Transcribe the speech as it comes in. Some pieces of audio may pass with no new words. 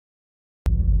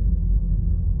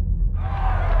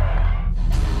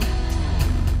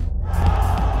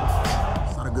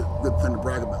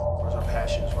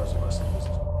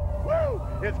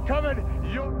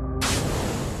coming your...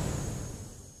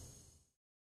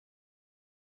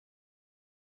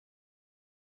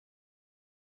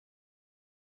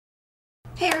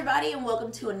 Hey everybody, and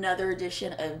welcome to another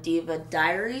edition of Diva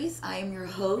Diaries. I am your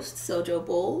host, Sojo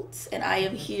Bolts, and I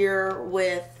am here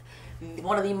with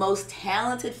one of the most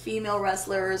talented female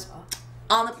wrestlers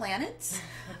on the planet,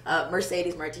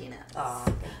 Mercedes Martinez. Oh,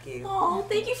 thank you. Oh,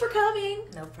 thank you for coming.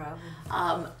 No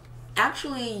problem.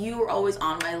 Actually, you were always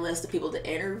on my list of people to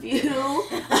interview.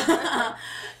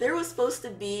 There was supposed to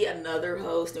be another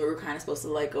host, and we were kind of supposed to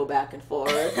like go back and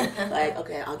forth. Like,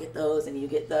 okay, I'll get those, and you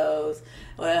get those.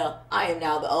 Well, I am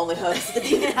now the only host of the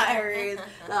Diva Diaries.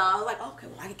 So I was like, okay,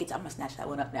 well, I'm gonna snatch that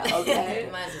one up now. Okay,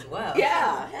 You might as well.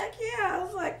 Yeah, heck yeah. I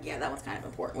was like, yeah, that one's kind of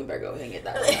important. We better go ahead and get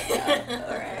that one up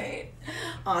now. All right,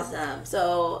 awesome.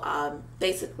 So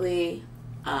basically.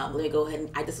 Let me go ahead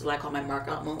and this is what I call my mark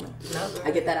out moment. I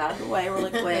get that out of the way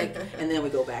really quick, and then we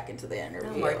go back into the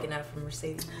interview. I'm marking out for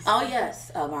Mercedes. Oh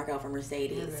yes, mark out for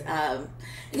Mercedes.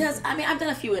 Because I mean, I've done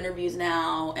a few interviews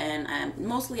now, and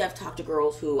mostly I've talked to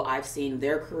girls who I've seen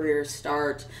their careers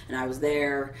start, and I was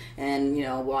there, and you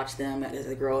know, watch them as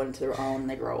they grow into their own and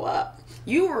they grow up.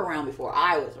 You were around before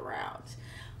I was around.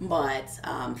 But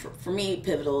for me,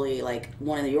 pivotally, like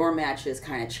one of your matches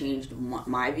kind of changed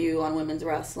my view on women's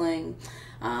wrestling.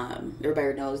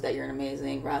 Everybody knows that you're an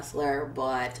amazing wrestler,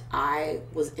 but I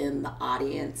was in the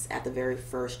audience at the very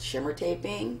first Shimmer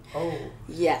taping. Oh.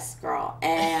 Yes, girl.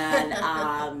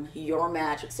 And your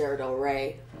match with Sarah Del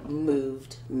Rey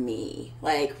moved me.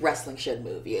 Like wrestling should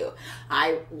move you.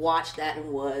 I watched that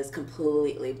and was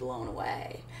completely blown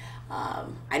away. I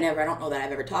don't know that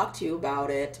I've ever talked to you about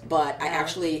it, but I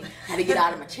actually had to get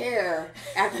out of my chair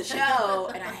after the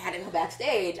show, and I had to go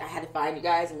backstage. I had to find you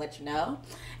guys and let you know.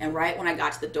 And right when I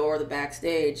got to the door of the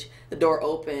backstage, the door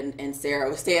opened, and Sarah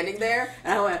was standing there,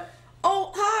 and I went,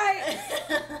 oh, hi!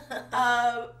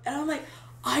 And I'm like,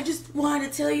 I just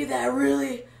wanted to tell you that I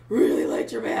really, really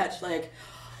liked your match. Like,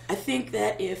 I think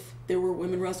that if there were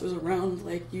women wrestlers around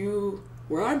like you,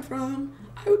 where I'm from,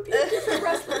 I would be a different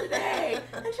wrestler today.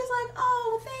 And she's like,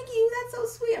 oh, thank you. That's so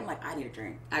sweet. I'm like, I need a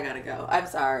drink. I gotta go. I'm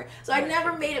sorry. So I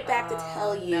never made it back to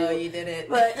tell you. No, you didn't.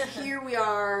 But here we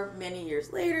are many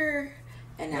years later,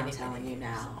 and now I'm telling you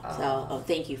now. So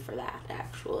thank you for that,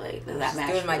 actually. That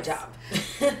match doing my job.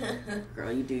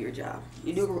 Girl, you do your job.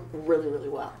 You do really, really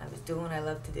well. I was doing what I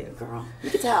love to do. Girl,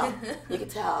 you could tell. You could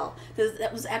tell. Because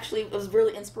that was actually, it was a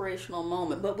really inspirational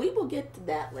moment. But we will get to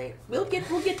that later. We'll get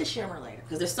to Shimmer later.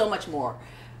 Because there's so much more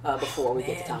before we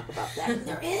get to talk about that. And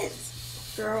there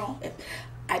is. Girl.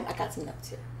 I got some notes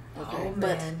here. Okay. Oh,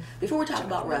 but man. before we talk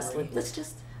about wrestling, let's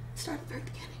just start at the very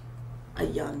beginning. A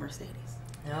young Mercedes.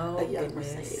 No, A young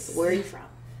goodness. Mercedes. Where are you from?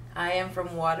 I am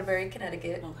from Waterbury,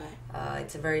 Connecticut. Okay.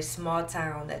 It's a very small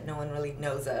town that no one really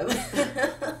knows of.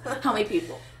 How many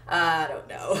people? I don't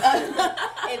know.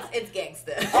 It's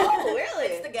gangsta. Oh, really?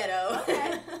 It's the ghetto.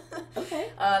 Okay. Okay.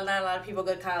 Not a lot of people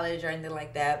go to college or anything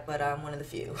like that, but I'm one of the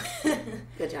few.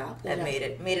 Good job. That made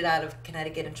it out of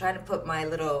Connecticut and trying to put my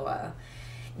little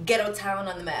ghetto town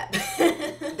on the map.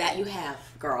 That you have,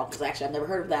 girl. Because actually, I've never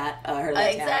heard of that.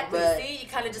 Exactly. Town, but... See, you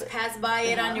kind of just pass by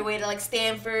it on your way to like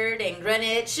Stanford and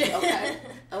Greenwich. Okay.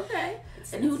 Okay.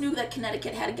 And who knew that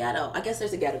Connecticut had a ghetto? I guess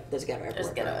there's a ghetto. There's a ghetto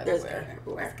everywhere. There's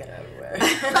ghetto everywhere.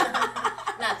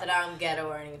 Not that I'm ghetto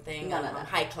or anything. No.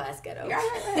 High class ghetto.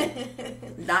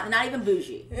 Right. Not even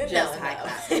bougie. Just high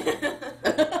class.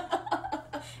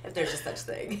 If there's a such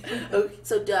thing. Okay.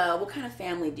 So, what kind of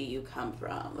family do you come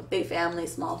from? A big family,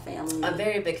 small family? A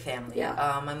very big family.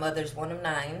 Yeah. My mother's one of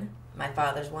 9. My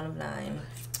father's one of 9.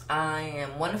 I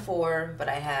am one of 4, but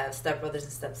I have stepbrothers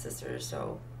and stepsisters,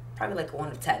 so probably like 1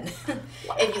 of 10. Wow.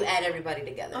 If you add everybody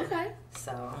together. Okay.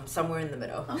 So I'm somewhere in the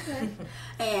middle. Okay.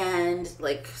 And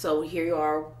so here you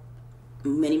are,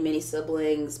 many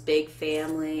siblings, big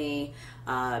family.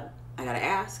 I gotta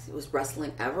ask, was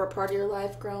wrestling ever a part of your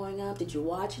life growing up? Did you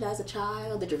watch it as a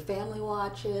child? Did your family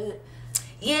watch it?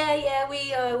 Yeah,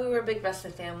 we were a big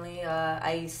wrestling family.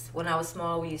 When I was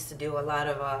small, we used to do a lot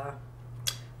of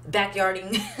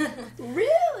backyarding.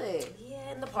 Really?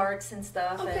 Yeah, in the parks and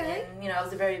stuff. Okay. And I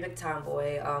was a very big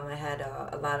tomboy. I had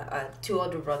a lot of 2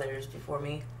 older brothers before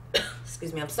me.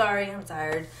 Excuse me, I'm sorry, I'm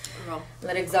tired. Girl. I'm a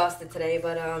little exhausted today,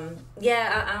 but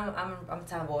yeah, I'm a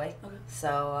tomboy. Okay.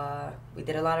 So we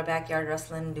did a lot of backyard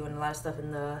wrestling, doing a lot of stuff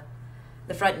in the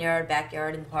front yard,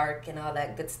 backyard, in the park, and all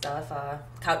that good stuff.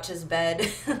 Couches, bed,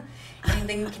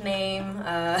 anything you can name.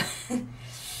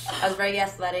 I was very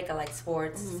athletic. I like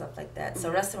sports, stuff like that.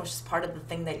 So wrestling was just part of the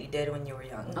thing that you did when you were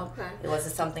young. Okay. It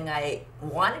wasn't something I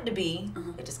wanted to be.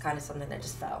 It just kind of something that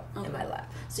just fell in my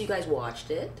lap. So you guys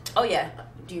watched it? Oh, yeah.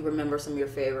 Do you remember some of your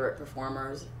favorite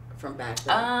performers from back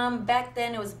then? Back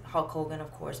then it was Hulk Hogan,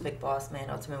 of course, Big Boss Man,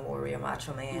 Ultimate Warrior,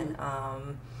 Macho Man.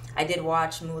 I did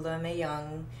watch Moolah and Mae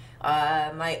Young.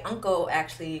 My uncle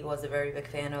actually was a very big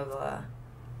fan of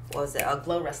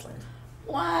Glow Wrestling.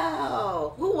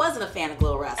 Wow. Who wasn't a fan of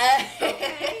Glow Wrestling?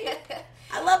 Okay.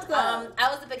 I loved Glow. I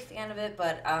was a big fan of it,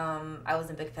 but I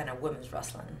wasn't a big fan of women's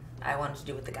wrestling. I wanted to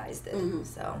do what the guys did.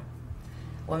 So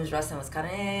women's wrestling was kind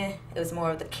of It was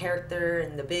more of the character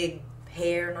and the big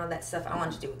hair and all that stuff. I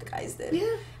wanted to do what the guys did.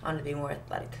 Yeah. I wanted to be more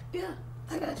athletic. Yeah,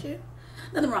 I got you.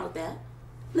 Nothing wrong with that.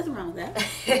 Nothing wrong with that.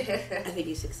 I think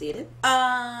you succeeded.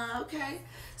 Okay.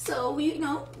 So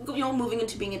moving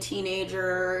into being a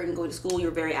teenager and going to school,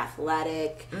 you're very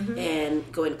athletic. And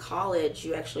going to college,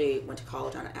 you actually went to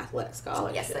college on an athletic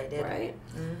scholarship. Yes, I did.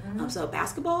 Right. So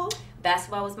basketball.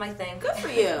 Basketball was my thing. Good for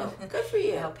you. Good for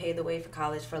you. I helped pay the way for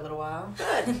college for a little while.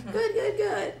 Good.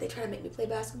 They tried to make me play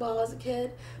basketball as a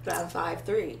kid, but I'm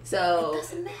 5'3". So it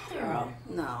doesn't matter. Girl,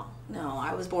 no.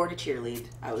 I was born to cheerlead.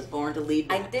 I was born to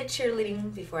lead. I did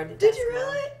cheerleading before I did Did basketball. you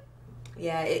really?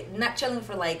 Yeah, not cheerleading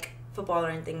for like football or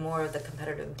anything, more of the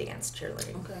competitive dance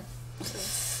cheerleading. Okay.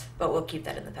 But we'll keep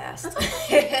that in the past. That's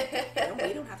okay.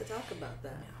 We don't have to talk about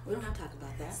that. We don't have to talk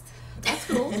about that. That's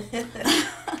cool.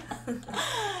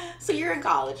 So you're in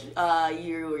college.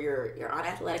 You're on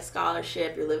athletic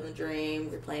scholarship. You're living the dream.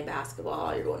 You're playing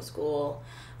basketball. You're going to school,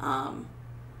 and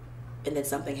then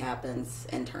something happens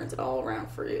and turns it all around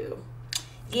for you.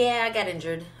 Yeah, I got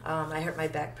injured. I hurt my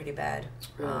back pretty bad.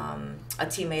 Really? A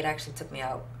teammate actually took me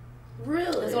out.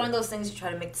 Really? It was one of those things you try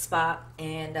to make the spot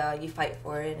and you fight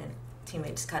for it, and a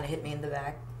teammate just kind of hit me in the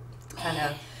back. Kind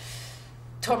of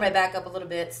tore my back up a little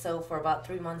bit. So for about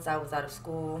 3 months, I was out of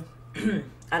school,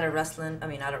 out of wrestling. I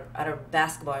mean, out of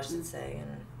basketball, I should say,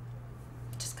 and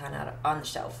just kind of on the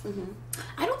shelf.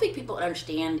 I don't think people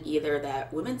understand either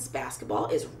that women's basketball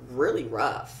is really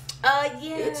rough.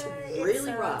 Yeah, it's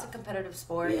really rough. It's a competitive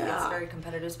sport. Yeah. It's very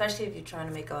competitive, especially if you're trying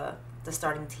to make the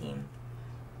starting team.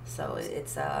 So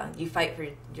it's you fight for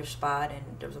your spot, and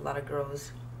there's a lot of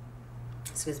girls.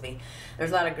 Excuse me.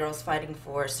 There's a lot of girls fighting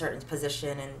for a certain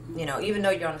position, and even though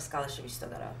you're on a scholarship, you still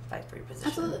gotta fight for your position.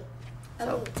 Absolutely.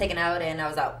 So taken out, and I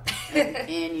was out.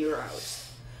 And you were out.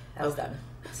 I was done.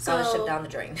 Scholarship down the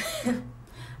drain.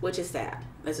 Which is sad.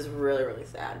 This is really, really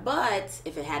sad. But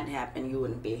if it hadn't happened, you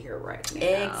wouldn't be here right now.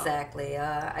 Exactly.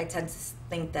 I tend to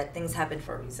think that things happen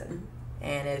for a reason.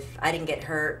 And if I didn't get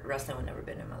hurt, wrestling would never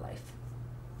been in my life.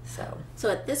 So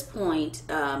at this point,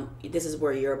 this is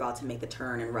where you're about to make the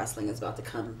turn, and wrestling is about to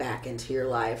come back into your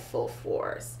life full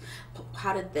force.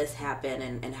 How did this happen,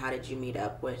 and how did you meet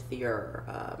up with your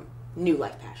new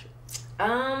life passion?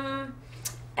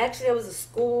 Actually, there was a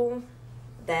school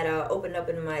that opened up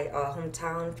in my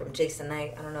hometown from Jason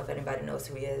Knight. I don't know if anybody knows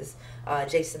who he is.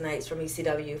 Jason Knight's from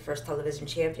ECW, first television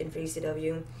champion for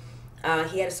ECW.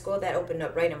 He had a school that opened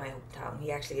up right in my hometown.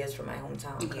 He actually is from my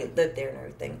hometown. Okay. He lived there and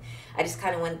everything. I just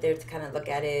kind of went there to kind of look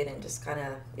at it and just kind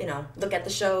of, look at the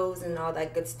shows and all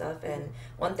that good stuff. And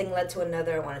one thing led to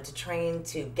another. I wanted to train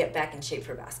to get back in shape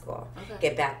for basketball,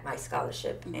 get back my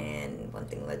scholarship. And one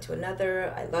thing led to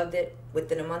another. I loved it.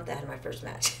 Within a month, I had my first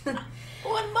match. 1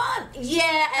 month? Yeah,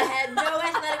 I had no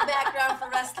athletic background for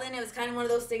wrestling. It was kind of one of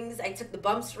those things. I took the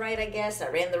bumps right, I guess. I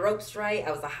ran the ropes right.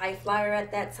 I was a high flyer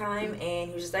at that time. And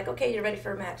he was just like, okay, you're ready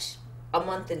for a match. A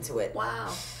month into it. Wow.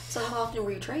 So how often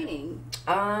were you training?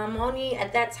 Only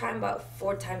at that time about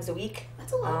 4 times a week.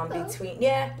 That's a lot,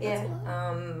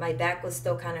 though. My back was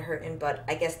still kind of hurting, but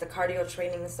I guess the cardio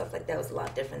training and stuff like that was a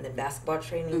lot different than basketball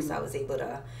training, so I was able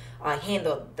to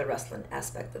handle the wrestling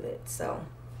aspect of it. So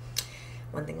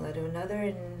one thing led to another,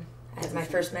 and I had my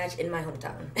first match in my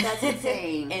hometown. That's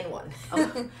insane. And won.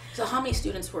 Okay. So how many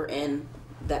students were in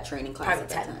that training class Probably at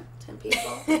that 10. time? 10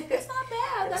 people. That's not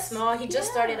bad. That's small. He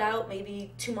just started out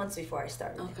maybe 2 months before I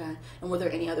started. Okay. And were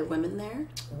there any other women there?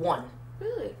 One.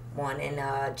 Really? One.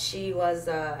 And she was,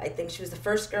 I think she was the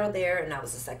first girl there, and I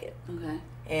was the second. Okay.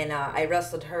 And I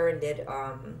wrestled her and did,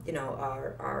 our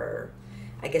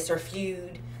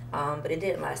feud. But it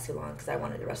didn't last too long because I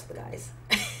wanted to wrestle the guys.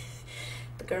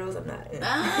 The girls, I'm not.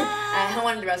 I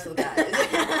wanted to wrestle the guys.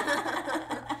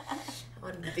 I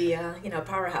wanted to be a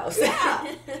powerhouse.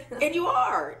 Yeah. And you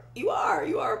are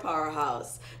a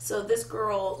powerhouse. So this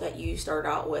girl that you started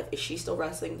out with, is she still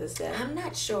wrestling this day? I'm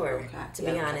not sure, to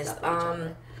be honest.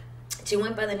 She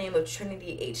went by the name of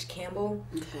Trinity H. Campbell.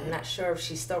 Okay. I'm not sure if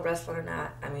she's still wrestling or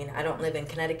not. I mean, I don't live in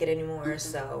Connecticut anymore,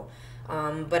 so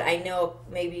But I know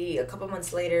maybe a couple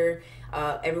months later,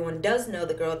 everyone does know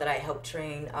the girl that I helped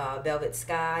train, Velvet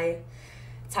Sky,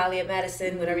 Talia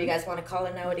Madison, whatever you guys want to call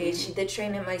her nowadays. She did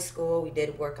train at my school. We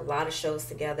did work a lot of shows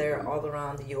together all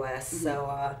around the U.S.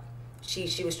 So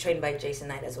she was trained by Jason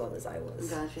Knight as well as I was.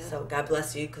 Gotcha. So God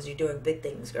bless you, because you're doing big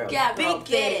things, girl. Yeah, girl,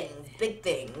 big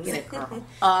things. Get it, girl.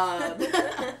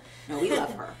 No, we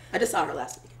love her. I just saw her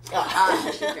last week.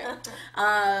 She's great.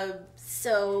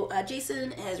 So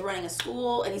Jason is running a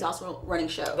school, and he's also running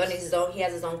shows. He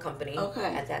has his own company.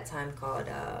 Okay. At that time called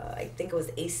I think it was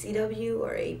ACW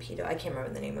or APW. I can't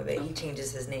remember the name of it. He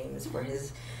changes his names for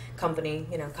his company.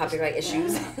 Copyright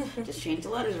issues. Just change the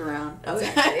letters around.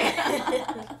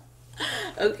 Exactly.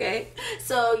 Okay.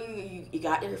 So you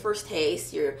got your first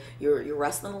taste. You're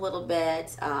wrestling a little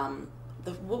bit.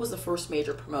 What was the first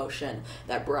major promotion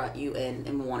that brought you in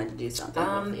and wanted to do something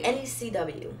with you?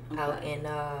 NECW out in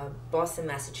Boston,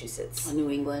 Massachusetts. New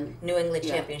England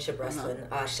Championship Wrestling.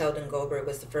 Sheldon Goldberg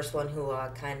was the first one who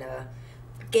kind of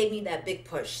gave me that big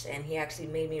push, and he actually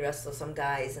made me wrestle some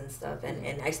guys and stuff,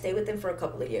 and I stayed with him for a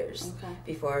couple of years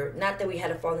before. Not that we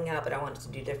had a falling out, but I wanted to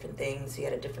do different things. He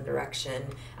had a different direction.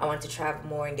 I wanted to travel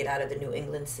more and get out of the New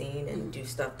England scene and do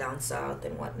stuff down south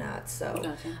and whatnot.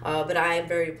 So, but I am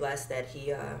very blessed that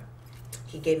he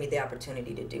gave me the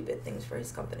opportunity to do big things for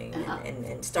his company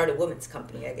and started women's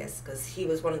company, I guess, because he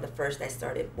was one of the first that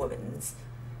started women's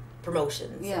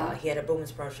promotions. Yeah. He had a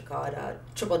women's promotion called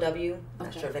Triple W.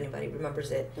 Not sure if anybody remembers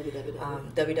it.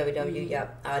 WWW.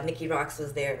 Yep. Nikki Roxx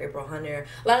was there. April Hunter.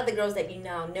 A lot of the girls that you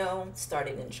now know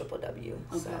started in Triple W.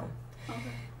 So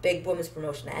big women's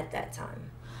promotion at that time.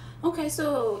 Okay,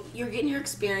 so you're getting your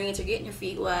experience. You're getting your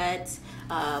feet wet.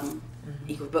 I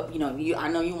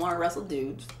know you want to wrestle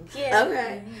dudes. Yeah.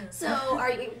 Okay. So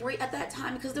are you at that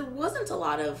time, because there wasn't a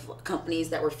lot of companies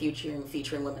that were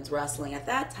featuring women's wrestling at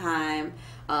that time.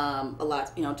 A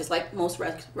lot, just like most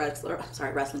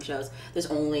wrestling shows, there's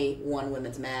only one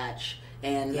women's match,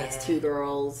 and that's two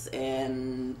girls,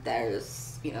 and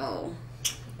there's not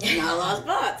a lot of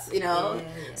spots.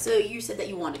 So you said that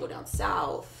you wanted to go down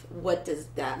south. What does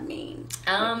that mean?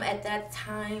 At that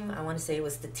time, I want to say it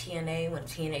was the TNA, when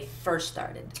TNA first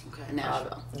started. Okay,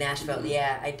 Nashville.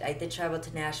 Yeah. I did travel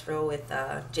to Nashville with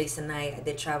Jason Knight. I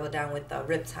did travel down with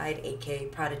Riptide, a.k.a.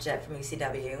 Prodigy from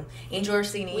ECW. Angel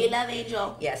Orsini. We love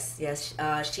Angel. Yes.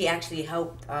 She actually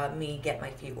helped me get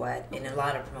my feet wet in a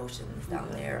lot of promotions down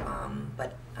there.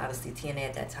 But obviously TNA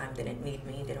at that time didn't need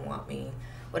me, didn't want me.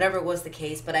 Whatever was the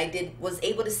case, but I was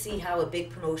able to see how a big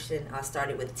promotion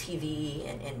started with TV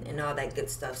and all that good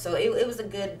stuff. So it was a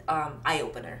good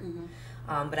eye-opener.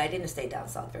 But I didn't stay down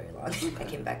south very long. I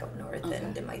came back up north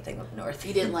and did my thing up north.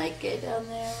 You didn't like it down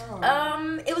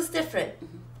there? It was different.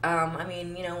 I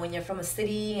mean, when you're from a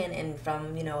city and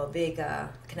from, a big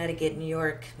Connecticut, New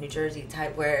York, New Jersey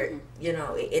type where,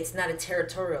 it's not a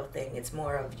territorial thing. It's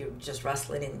more of you just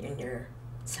wrestling in your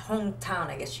hometown,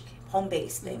 I guess home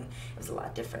base thing. It was a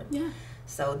lot different. Yeah.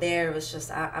 So there it was just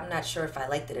I'm not sure if I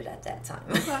liked it at that time.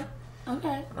 Okay.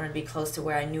 I wanted to be close to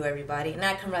where I knew everybody, and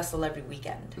I can wrestle every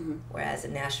weekend. Whereas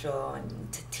in Nashville and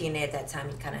TNA at that time,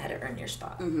 you kind of had to earn your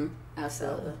spot.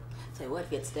 Absolutely. So what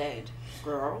if you had stayed,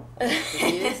 girl? If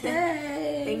you had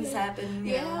stayed. Things happen.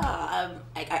 Yeah.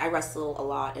 I wrestle a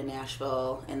lot in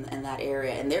Nashville and that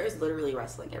area, and there is literally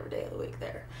wrestling every day of the week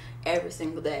there. Every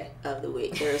single day of the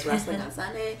week. There is wrestling on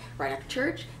Sunday, right after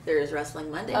church. There is wrestling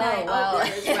Monday night. Wow.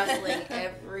 There is wrestling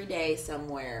every day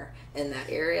somewhere in that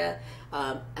area.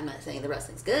 I'm not saying the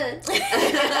wrestling's good, but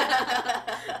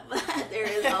there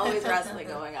is always wrestling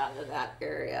going on in that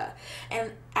area.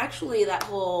 And actually, that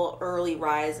whole early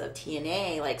rise of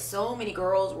TNA, like so many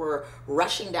girls were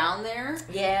rushing down there.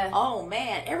 Yeah. Oh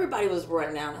man, everybody was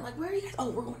running down. I'm like, where are you guys?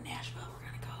 Oh, we're going to Nashville. We're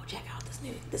gonna go check out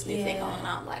this new thing going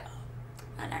on. I'm like,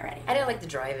 I'm not ready. I didn't like the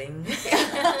driving.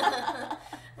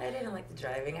 I didn't like the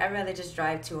driving. I'd rather just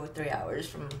drive 2 or 3 hours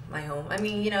from my home. I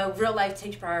mean, real life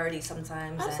takes priority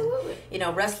sometimes. Absolutely.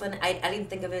 And, wrestling, I didn't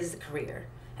think of it as a career.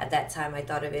 At that time, I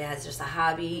thought of it as just a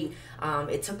hobby.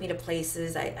 It took me to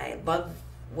places. I love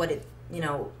what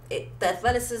the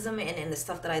athleticism and the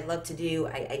stuff that I love to do,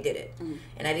 I did it.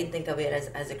 And I didn't think of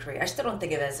it as a career. I still don't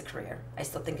think of it as a career. I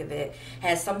still think of it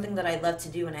as something that I love to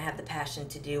do and I have the passion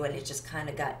to do, and it just kind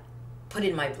of got put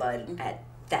in my blood at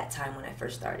that time when I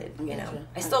first started.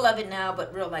 I still love it now,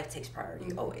 but real life takes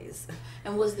priority always.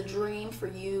 And was the dream for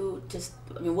you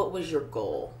what was your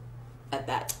goal at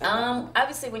that time?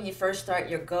 Obviously when you first start,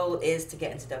 your goal is to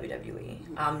get into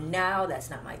WWE. Now that's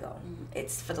not my goal.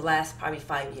 It's for the last probably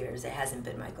 5 years, it hasn't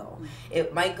been my goal.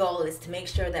 My goal is to make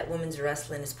sure that women's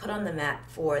wrestling is put on the map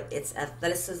for its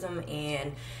athleticism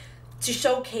and to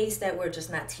showcase that we're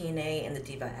just not TNA and the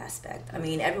diva aspect. I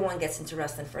mean, everyone gets into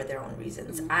wrestling for their own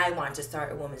reasons. I wanted to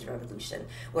start a women's revolution,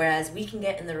 whereas we can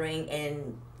get in the ring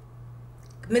and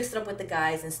mix it up with the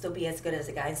guys and still be as good as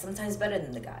the guys, sometimes better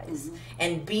than the guys,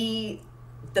 and be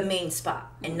the main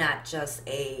spot and not just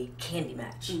a candy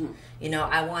match. You know,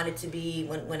 I wanted to be,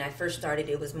 when I first started,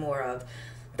 it was more of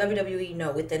WWE.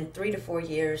 No, within 3 to 4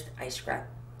 years, I scrapped.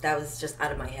 That was just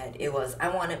out of my head. It was, I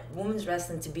wanted women's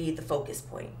wrestling to be the focus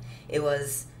point. It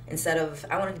was, instead of,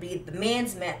 I wanted to be the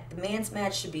man's match. The man's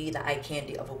match should be the eye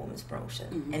candy of a women's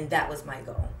promotion, and that was my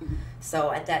goal.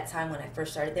 So at that time when I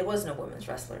first started, there was no women's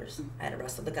wrestlers. I had to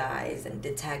wrestle the guys and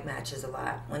did tag matches a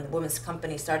lot. When the women's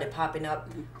company started popping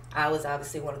up, I was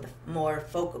obviously one of the more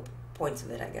focal points of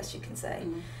it, I guess you can say,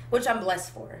 which I'm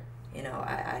blessed for. You know,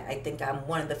 I think I'm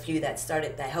one of the few that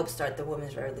helped start the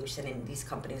women's revolution in these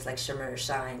companies like Shimmer,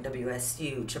 Shine,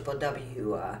 WSU, Triple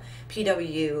W,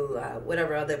 PW,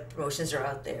 whatever other promotions are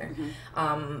out there.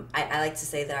 I like to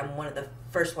say that I'm one of the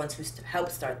first ones who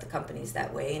helped start the companies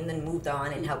that way, and then moved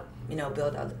on and helped, you know,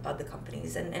 build other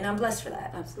companies, and I'm blessed for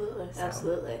that. Absolutely,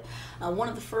 absolutely. One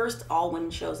of the first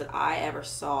all-women shows that I ever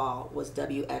saw was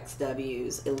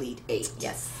WXW's Elite 8.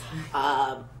 Yes.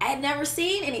 I had never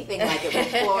seen anything like it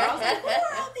before. I was like, who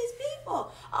are all these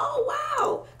people? Oh,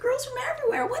 wow, girls from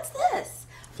everywhere. What's this?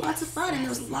 Lots of fun, and there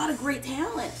was a lot of great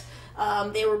talent.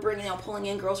 They were pulling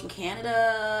in girls from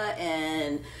Canada,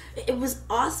 and it was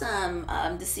awesome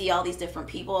to see all these different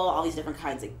people, all these different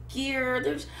kinds of gear.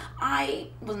 I'm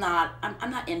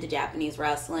not into Japanese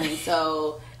wrestling,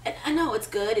 so I know it's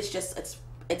good. It's just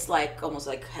it's like almost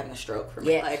like having a stroke for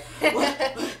me. Yeah.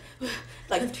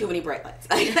 Like too many bright lights.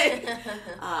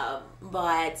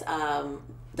 But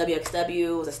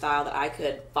WXW was a style that I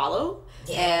could follow,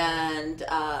 and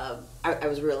I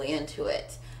was really into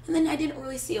it. And then I didn't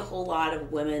really see a whole lot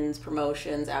of women's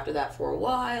promotions after that for a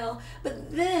while.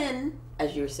 But then,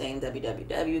 as you were saying,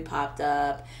 WWW popped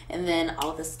up, and then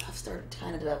all this stuff started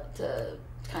to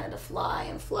fly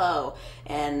and flow.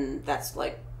 And that's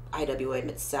like IWA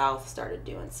Mid-South started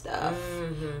doing stuff,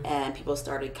 and people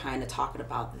started kind of talking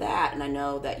about that. And I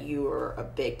know that you were a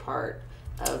big part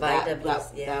of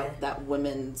that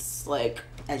women's, like,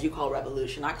 as you call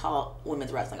revolution, I call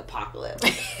women's wrestling apocalypse,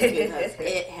 because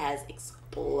it has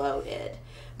exploded.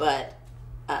 But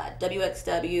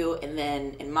WXW, and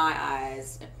then in my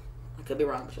eyes, I could be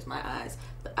wrong, it's just my eyes,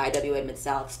 the IWA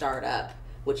Mid-South startup,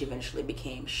 which eventually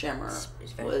became Shimmer,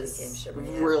 was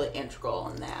really integral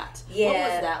in that. Yeah.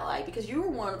 What was that like? Because you were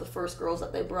one of the first girls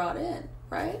that they brought in,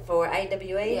 right? For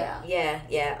IWA? Yeah.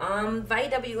 For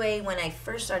IWA, when I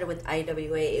first started with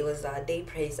IWA, it was Dave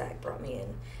Prazak brought me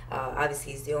in.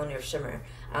 Obviously, he's the owner of Shimmer.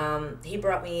 He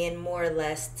brought me in more or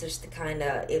less just to kind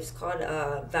of, it was called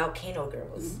Volcano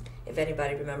Girls, if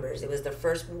anybody remembers. It was the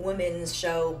first women's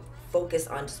show focused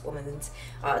on just women's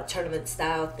tournament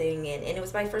style thing, and it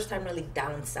was my first time really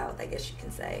down south, I guess you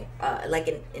can say, like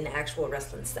in an actual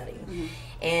wrestling setting.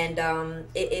 And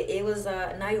it was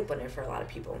an eye-opener for a lot of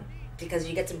people, because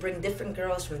you get to bring different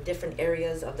girls from different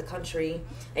areas of the country.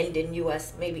 And in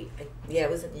U.S., it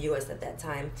was in the U.S. at that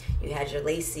time. You had your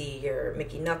Lacey, your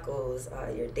Mickey Knuckles,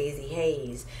 your Daisy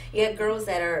Hayes. You had girls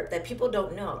that people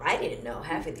don't know. I didn't know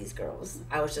half of these girls.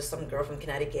 I was just some girl from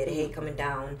Connecticut, coming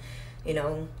down,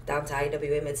 down to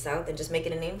IWA Mid-South and just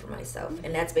making a name for myself.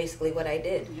 And that's basically what I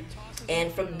did.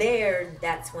 And from there,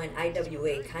 that's when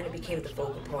IWA kind of became the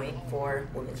focal point for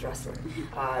women's wrestling.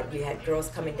 You had girls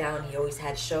coming down. He always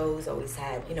had shows, always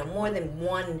had, more than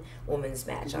one women's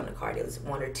match on the card. It was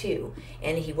 1 or 2.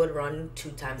 And he would run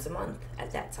 2 times a month at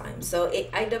that time. So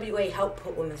IWA helped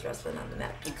put women's wrestling on the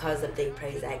map because of Dave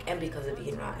Prazak and because of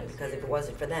Ian Rotten. Because if it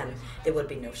wasn't for them, there would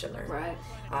be no Shimmer. Right.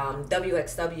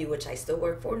 WXW, which I still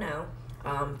work for now,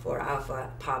 for Alpha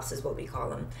Pops is what we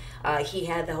call him. He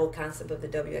had the whole concept of the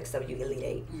WXW Elite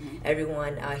 8.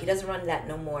 Everyone, he doesn't run that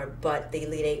no more, but the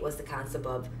Elite 8 was the concept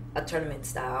of a tournament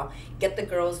style. Get the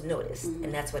girls noticed,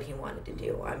 and that's what he wanted to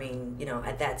do. I mean,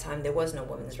 at that time there was no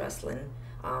women's wrestling.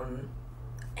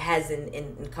 Has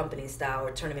in company style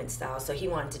or tournament style, so he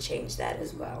wanted to change that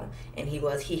as well, and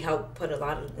he helped put a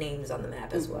lot of names on the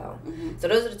map as well. So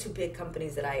those are the 2 big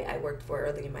companies that I worked for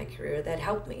early in my career that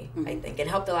helped me, I think, and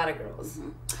helped a lot of girls.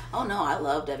 Oh no, I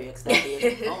love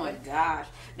WXW. Oh my gosh,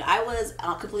 I was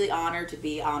completely honored to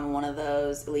be on one of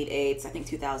those Elite 8s. I think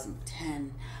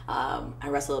 2010. I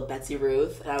wrestled Betsy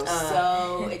Ruth, and I was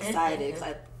so excited because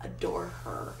I adore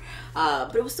her.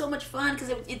 But it was so much fun because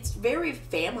it's very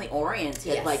family oriented.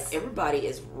 Yes. Like, everybody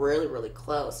is really, really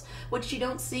close, which you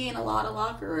don't see in a lot of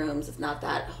locker rooms. It's not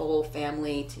that whole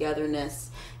family togetherness.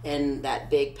 and that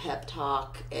big pep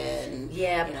talk. And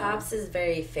yeah, Pops is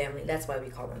very family. That's why we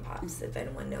call him Pops, if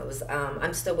anyone knows.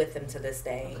 I'm still with him to this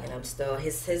day, and I'm still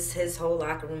his whole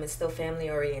locker room is still family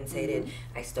orientated.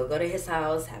 I still go to his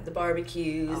house, have the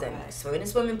barbecues, and swim in the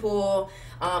swimming pool.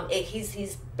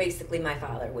 He's basically my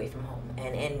father away from home,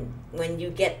 and when you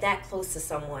get that close to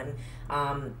someone,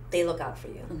 they look out for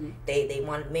you. They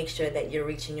want to make sure that you're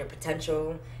reaching your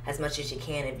potential as much as you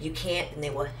can. If you can't, then they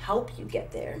will help you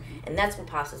get there, and that's what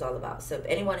Pops is all about. So if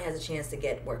anyone has a chance to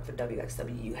get work for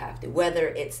WXW, you have to. Whether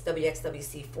it's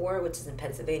WXWC4, which is in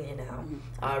Pennsylvania now,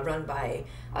 run by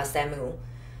Samu,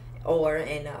 or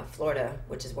in Florida,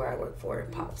 which is where I work for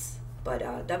Pops. But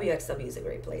WXW is a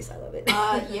great place. I love it.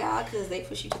 Yeah, because they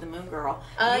push you to the moon, girl.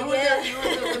 You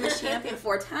were the women's champion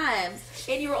 4 times,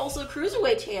 and you were also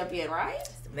cruiserweight champion, right? It's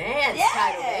the man's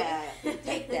title, baby.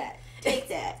 Take that. Take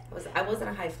that. I wasn't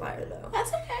a high flyer, though. That's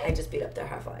okay. I just beat up their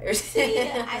high flyers.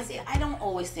 I don't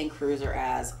always think cruiser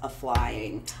as a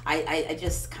flying. I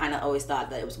just kind of always thought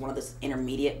that it was one of those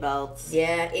intermediate belts.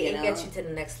 Yeah, it gets you to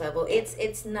the next level.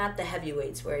 It's not the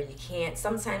heavyweights where you can't.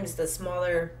 Sometimes the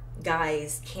smaller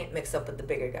guys can't mix up with the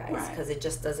bigger guys because it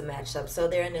just doesn't match up. So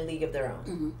they're in a league of their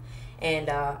own. And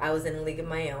I was in a league of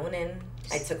my own, and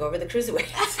I took over the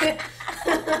cruiserweights.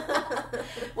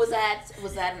 Was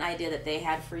that an idea that they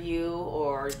had for you,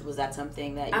 or was that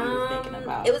something that you were thinking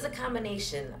about? It was a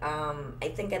combination. I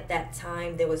think at that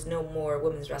time there was no more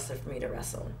women's wrestler for me to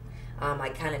wrestle. I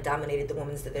kind of dominated the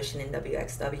women's division in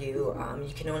WXW.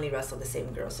 You can only wrestle the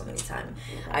same girl so many times.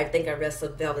 I think I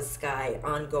wrestled Velvet Sky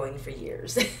ongoing for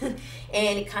years.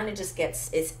 And it kind of just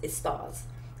it stalls.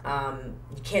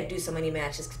 You can't do so many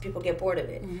matches because people get bored of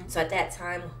it. So at that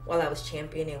time, while I was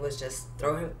champion, it was just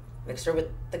mixed her with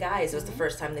the guys. It was the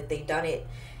first time that they'd done it.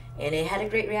 And it had a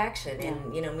great reaction.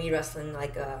 And, me wrestling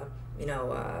like,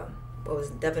 what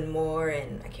was Devin Moore,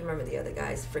 and I can't remember the other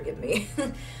guys, forgive me.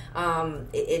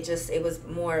 It was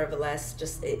more of a less,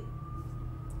 just it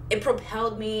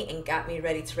propelled me and got me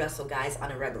ready to wrestle guys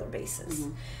on a regular basis.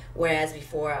 Whereas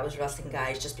before I was wrestling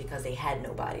guys just because they had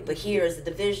nobody. But here is a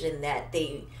division that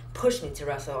they pushed me to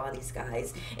wrestle all these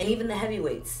guys. And even the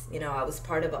heavyweights, I was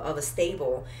part of a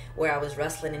stable where I was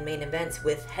wrestling in main events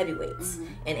with heavyweights.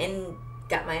 And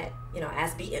got my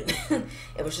ass beaten.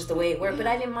 It was just the way it worked, but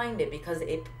I didn't mind it because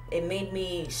it made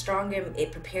me stronger.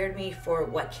 It prepared me for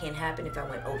what can happen if I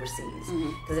went overseas,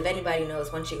 because if anybody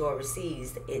knows, once you go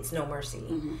overseas, it's no mercy.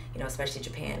 Especially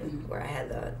Japan, where I had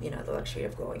the luxury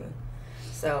of going.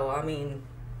 So I mean,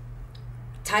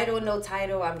 title or no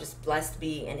title, I'm just blessed to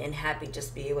be and happy just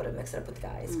to be able to mix it up with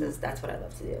guys, because that's what I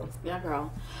love to do. Yeah,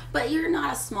 girl. But you're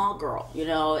not a small girl,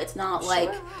 It's not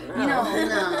like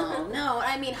no.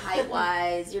 I mean, height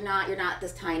wise, you're not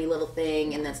this tiny little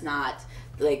thing, and that's not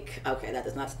like, okay,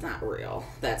 that's not real.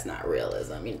 That's not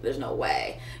realism. I mean, there's no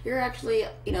way. You're actually,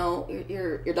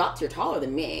 you're taller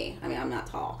than me. I mean, I'm not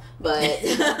tall, but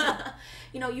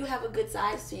you have a good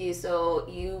size to you. So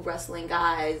you wrestling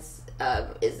guys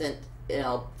isn't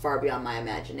far beyond my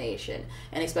imagination,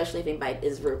 and especially if anybody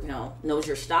knows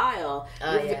your style.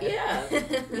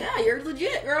 You're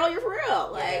legit, girl. You're for real.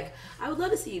 Like, I would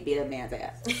love to see you beat a man's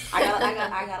ass. I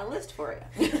got a list for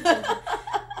you.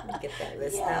 Get that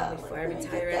list down before I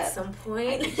retire at some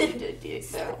point.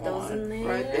 Stick those in there.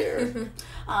 Right there.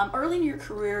 Early in your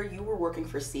career, you were working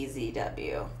for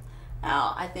CZW.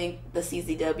 Now, I think the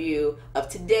CZW of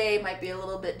today might be a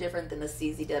little bit different than the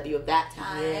CZW of that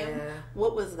time. Yeah.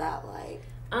 What was that like?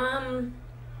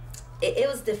 It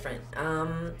was different.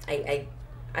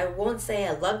 I won't say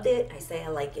I loved it. I say I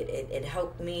like it. It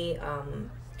helped me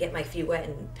get my feet wet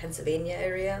in Pennsylvania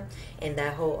area and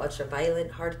that whole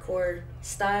ultra-violent hardcore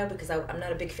style, because I'm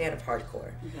not a big fan of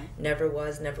hardcore. Never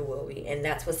was, never will be. And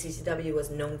that's what CZW was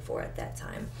known for at that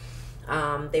time.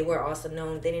 They were also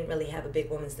known, they didn't really have a big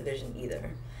women's division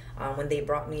either. When they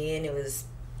brought me in, it was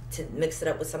to mix it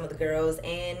up with some of the girls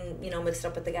and, mix it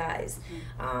up with the guys.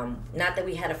 Not that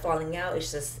we had a falling out,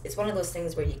 it's one of those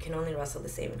things where you can only wrestle the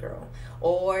same girl.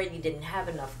 Or you didn't have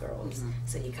enough girls,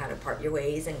 so you kind of part your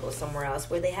ways and go somewhere else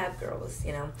where they have girls,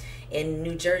 In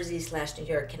New Jersey / New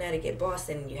York, Connecticut,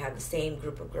 Boston, you have the same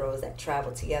group of girls that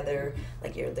travel together,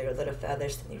 like their Little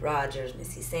Feathers, Cindy Rogers,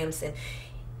 Missy Sampson.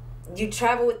 You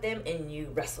travel with them and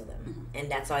you wrestle them,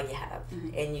 and that's all you have.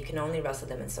 And you can only wrestle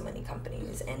them in so many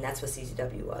companies, and that's what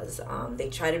CZW was. They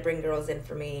try to bring girls in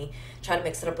for me, try to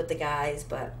mix it up with the guys,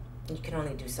 but you can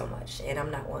only do so much. And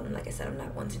I'm not one, like I said, I'm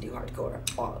not one to do hardcore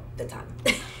all the time.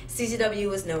 CZW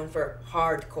was known for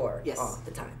hardcore Yes. all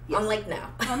the time. Yes. Unlike now.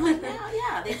 Unlike now,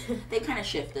 yeah. They kind of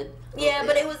shifted. Yeah,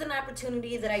 but it was an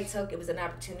opportunity that I took. It was an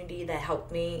opportunity that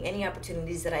helped me. Any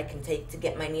opportunities that I can take to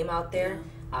get my name out there,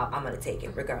 I'm going to take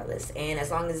it regardless. And as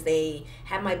long as they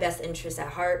have my best interests at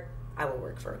heart, I will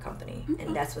work for a company.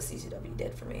 And that's what CZW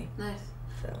did for me. Nice.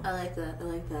 So. I like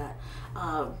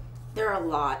that. There are a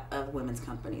lot of women's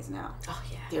companies now. Oh,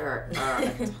 yeah. There are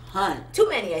a ton. Too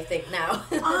many, I think, now.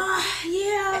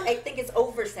 Yeah. I think it's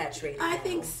oversaturated. I now.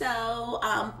 think so.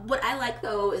 What I like,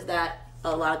 though, is that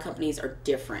a lot of companies are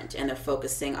different, and they're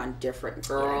focusing on different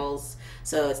girls. Yeah.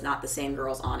 So it's not the same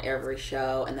girls on every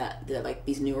show, and that like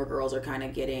these newer girls are kind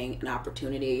of getting an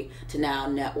opportunity to now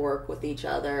network with each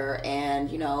other and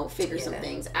figure some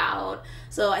things out.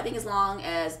 So I think as long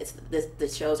as the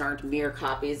shows aren't mere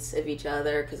copies of each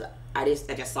other, because I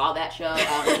just saw that show.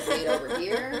 I'm gonna see it over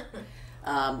here.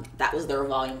 That was their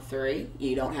volume 3.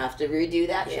 You don't have to redo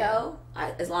that show.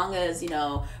 As long as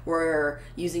we're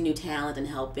using new talent and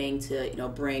helping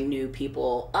to bring new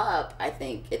people up, I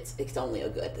think it's only a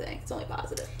good thing. It's only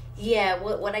positive. Yeah,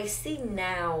 what I see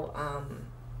now,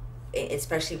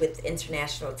 especially with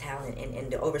international talent and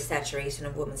the oversaturation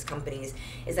of women's companies,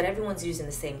 is that everyone's using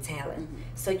the same talent. Mm-hmm.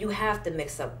 So you have to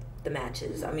mix up the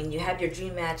matches. I mean, you have your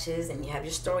dream matches and you have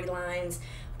your storylines,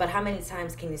 but how many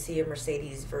times can you see a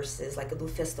Mercedes versus like a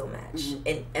Lufisto match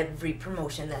in every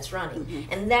promotion that's running?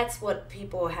 Mm-hmm. And that's what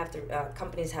people have to,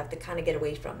 companies have to kind of get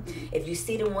away from. Mm-hmm. If you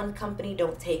see it in one company,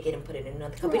 don't take it and put it in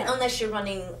another company, unless you're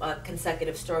running a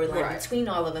consecutive storyline between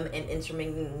all of them and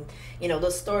intermingling,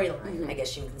 those storylines, I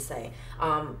guess you can say.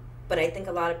 But I think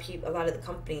a lot of the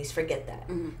companies forget that.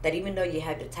 Mm-hmm. That even though you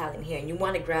have your talent here and you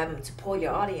want to grab them to pull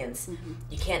your audience,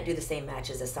 you can't do the same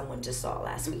matches as someone just saw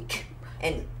last week.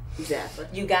 And exactly,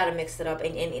 you got to mix it up.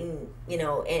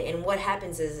 And what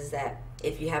happens is that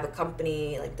if you have a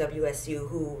company like WSU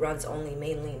who runs only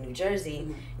mainly in New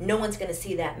Jersey, no one's going to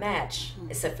see that match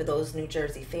except for those New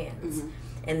Jersey fans.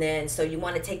 And then, so you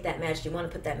want to take that match, you want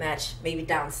to put that match maybe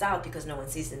down south because no one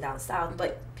sees it down south,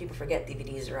 but people forget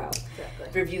DVDs are out.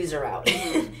 Exactly. Reviews are out.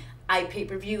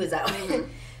 iPay-per-view is out.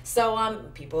 So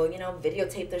people,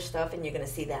 videotape their stuff and you're going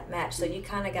to see that match. So you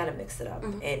kind of got to mix it up.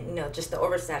 And, just the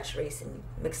oversaturation,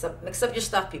 mix up your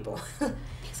stuff, people.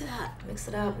 Mix it up. Mix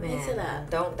it up, man. Mix it up.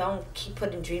 Don't keep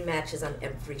putting dream matches on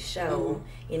every show.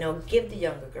 Give the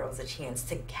younger girls a chance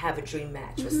to have a dream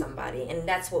match with somebody. And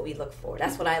that's what we look for.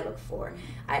 That's what I look for.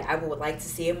 I would like to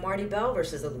see a Marty Bell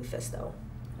versus a Lufisto.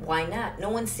 Why not? No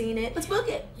one's seen it. Let's book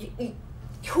it.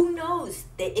 Who knows?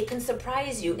 It can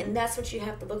surprise you, and that's what you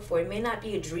have to look for. It may not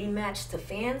be a dream match to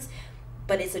fans,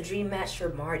 but it's a dream match for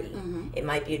Marty. It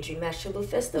might be a dream match to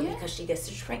Lufisto because she gets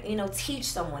to train, teach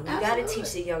someone. You got to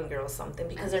teach the young girls something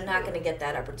because they're not going to get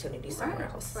that opportunity somewhere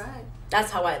else. Right.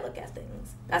 That's how I look at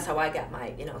things. That's how I got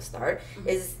my, start.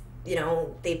 Is,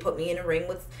 they put me in a ring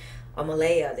with a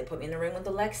Malaya. They put me in a ring with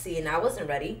Alexi, and I wasn't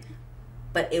ready.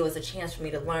 But it was a chance for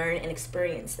me to learn and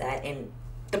experience that, and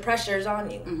the pressure is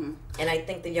on you. And I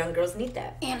think the young girls need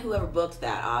that. And whoever booked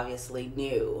that obviously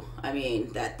knew,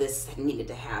 that this needed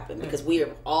to happen because we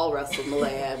have all wrestled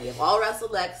Malaya, we have all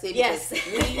wrestled Lexi. Yes.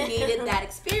 We needed that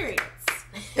experience.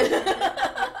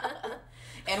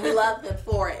 And we love them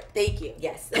for it. Thank you.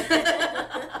 Yes.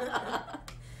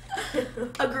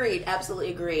 Agreed. Absolutely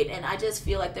agreed. And I just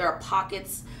feel like there are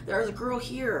pockets. There's a girl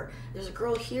here. There's a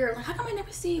girl here. Like, how come I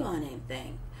never see you on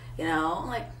anything?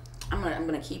 I'm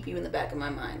gonna keep you in the back of my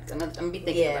mind. I'm gonna be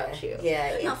thinking about you.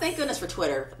 Yeah. Now, thank goodness for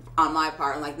Twitter on my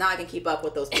part. I'm like, now I can keep up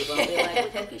with those people. And be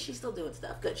like, okay, she's still doing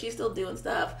stuff. Good, she's still doing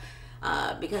stuff.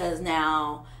 Because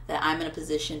now that I'm in a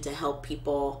position to help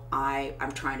people,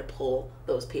 I'm trying to pull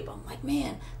those people. I'm like,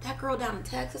 man, that girl down in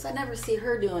Texas, I never see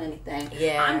her doing anything.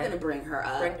 Yeah. I'm gonna bring her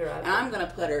up. And I'm gonna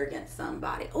put her against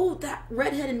somebody. Oh, that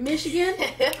redhead in Michigan.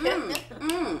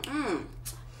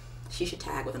 She should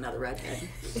tag with another redhead.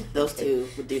 Those two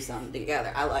would do something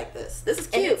together. I like this. This is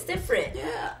cute. And it's different.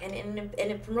 Yeah. And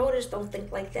if promoters don't think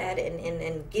like that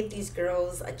and give these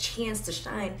girls a chance to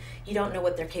shine, you don't know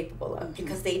what they're capable of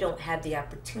because they don't have the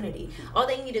opportunity. All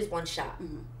they need is one shot.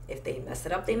 If they mess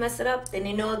it up, they mess it up. Then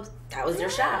they know that was their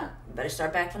shot. You better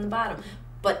start back from the bottom.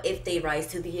 But if they rise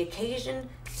to the occasion,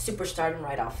 superstardom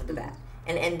right off of the bat.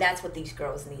 And that's what these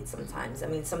girls need sometimes.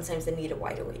 Sometimes they need a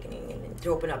wide awakening and to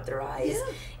open up their eyes.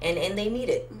 Yeah. And they need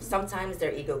it. Sometimes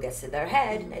their ego gets to their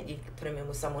head. And you can put them in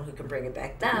with someone who can bring it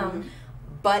back down.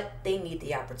 But they need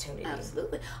the opportunity.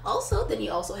 Absolutely. Also, then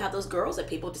you also have those girls that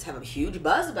people just have a huge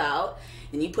buzz about.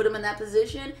 And you put them in that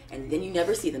position, and then you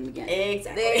never see them again.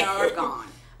 Exactly. They are gone.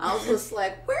 I was just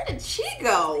like, where did she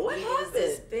go? What happened?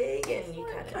 This big, and you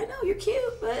kind of... I know, you're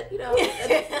cute, but,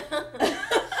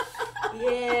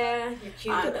 Yeah, you're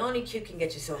cute. Only cute can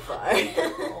get you so far.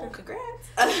 Oh, congrats.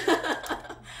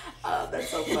 That's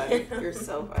so funny. You're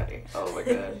so funny. Oh my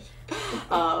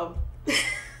gosh.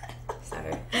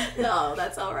 Sorry. No,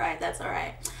 that's all right. That's all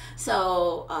right.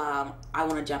 So I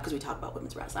want to jump, because we talk about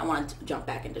women's wrestling. I want to jump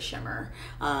back into Shimmer.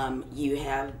 You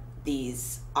have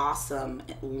these awesome,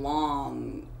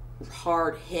 long,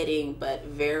 hard-hitting, but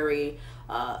very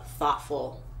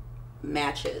thoughtful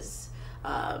matches.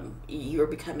 You're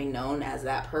becoming known as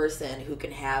that person who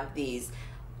can have these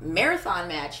marathon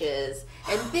matches.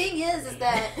 And the thing is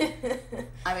that,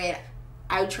 I mean,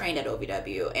 I trained at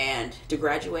OVW, and to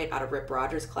graduate out of Rip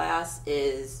Rogers' class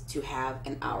is to have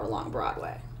an hour-long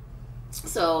Broadway.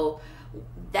 So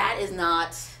that is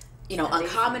not,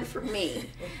 uncommon for me.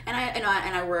 And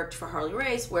I worked for Harley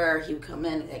Race, where he would come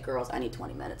in and say, "Girls, I need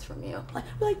 20 minutes from you."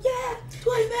 Like, yeah,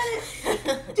 20 minutes,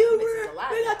 dude.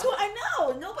 We got 20. I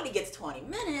know nobody gets 20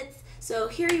 minutes. So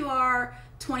here you are,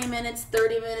 20 minutes,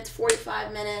 30 minutes,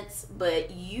 45 minutes,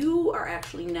 but you are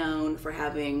actually known for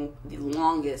having the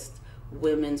longest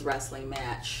women's wrestling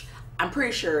match, I'm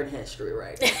pretty sure, in history,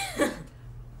 right?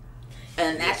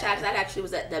 And that actually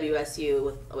was at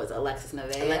WSU with Alexis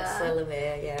Nevaeh. Alexis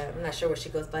Nevaeh, yeah. I'm not sure what she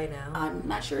goes by now. I'm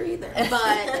not sure either, but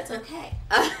that's okay.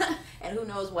 And who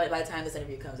knows what, by the time this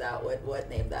interview comes out, what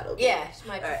name that'll be. Yeah, she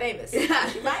might be famous. Yeah,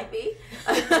 she might be.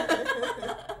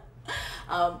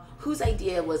 Whose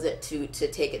idea was it to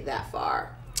take it that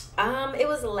far? It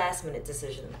was a last minute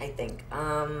decision, I think.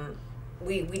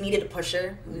 We needed to push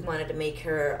her. We wanted to make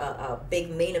her a big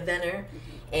main eventer.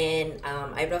 And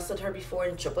I wrestled her before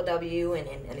in Triple W and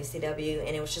in NECW,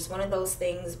 and it was just one of those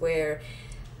things where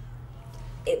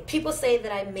people say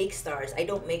that I make stars. I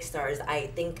don't make stars. I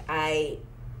think I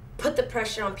put the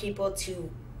pressure on people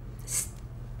to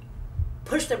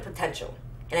push their potential.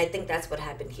 And I think that's what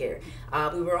happened here.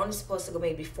 We were only supposed to go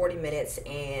maybe 40 minutes,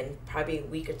 and probably a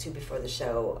week or two before the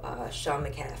show, Sean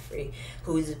McCaffrey,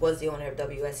 who was the owner of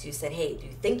WSU, said, "Hey, do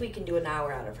you think we can do an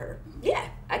hour out of her?" Yeah,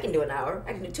 I can do an hour.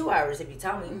 I can do 2 hours if you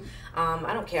tell me.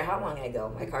 I don't care how long I go.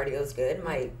 My cardio's good.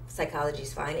 My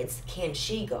psychology's fine. It's can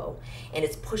she go? And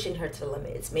it's pushing her to the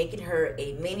limit. It's making her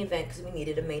a main event, because we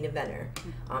needed a main eventer.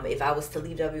 If I was to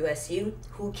leave WSU,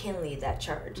 who can lead that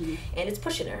charge? And it's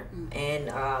pushing her.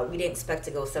 And we didn't expect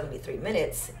to go 73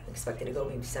 minutes. We expected to go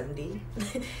maybe 70,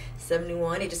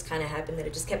 71. It just kind of happened that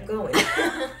it just kept going.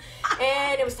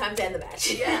 And it was time to end the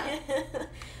match. Yeah.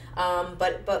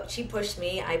 But she pushed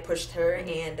me, I pushed her, and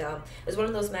it was one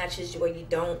of those matches where you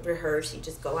don't rehearse, you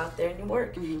just go out there and you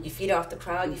work. You feed off the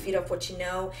crowd, you feed off what you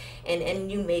know,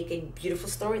 and you make a beautiful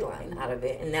storyline out of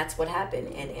it, and that's what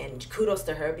happened. And kudos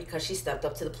to her, because she stepped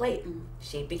up to the plate.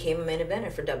 She became a main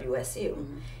eventer for WSU.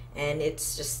 And it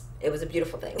was a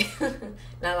beautiful thing.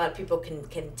 Not a lot of people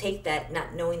can take that,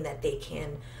 not knowing that they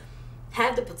can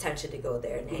have the potential to go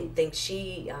there. And I think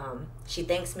she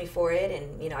thanks me for it,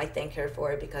 and I thank her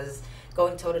for it, because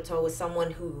going toe to toe with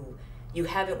someone who you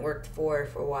haven't worked for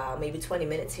a while, maybe 20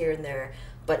 minutes here and there,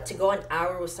 but to go an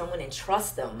hour with someone and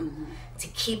trust them to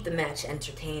keep the match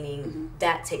entertaining,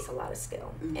 that takes a lot of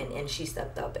skill. And she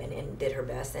stepped up and did her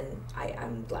best, and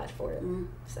I'm glad for it.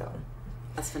 So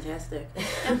that's fantastic.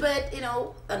 But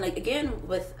and again,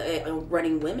 with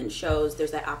running women's shows,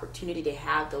 there's that opportunity to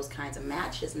have those kinds of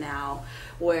matches now,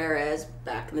 whereas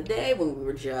back in the day when we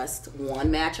were just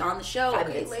one match on the show,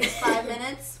 5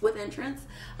 minutes with entrance,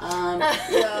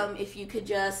 if you could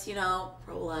just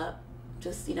roll up,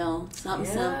 just something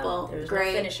simple, great,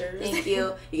 no finishers. Thank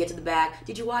you. You get to the back.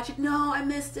 Did you watch it? No, I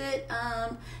missed it.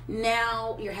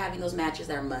 Now you're having those matches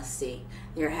that are must see.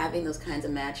 You're having those kinds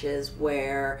of matches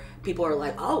where people are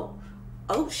like, oh,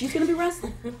 she's gonna be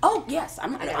wrestling. Oh yes,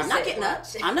 I'm not getting up.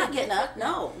 I'm not getting up.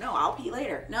 No, I'll pee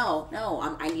later. No,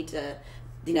 I need to.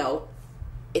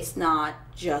 It's not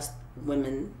just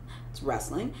women's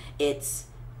wrestling. It's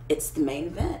the main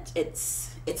event.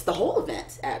 It's the whole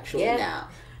event actually now.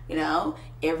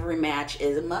 Every match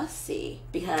is a must see,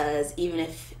 because even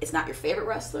if it's not your favorite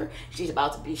wrestler, you're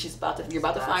about to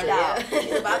find out.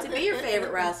 She's about to be your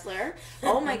favorite wrestler.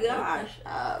 Oh my gosh.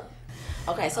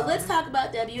 Okay, so let's talk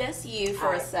about WSU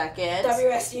for a second.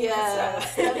 WSU.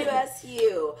 Yes,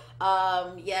 WSU.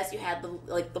 Yes, you had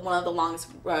one of the longest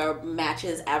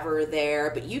matches ever there,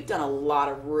 but you've done a lot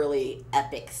of really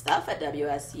epic stuff at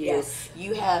WSU. Yes.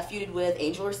 You have feuded with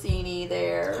Angel Orsini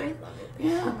there. I love it.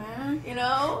 Yeah, man.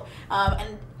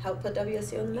 And help put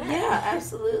WSU on the map. yeah,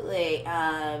 absolutely.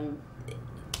 And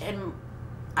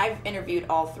I've interviewed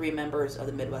all 3 members of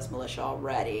the Midwest Militia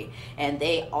already, and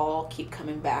they all keep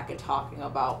coming back and talking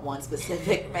about one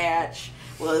specific match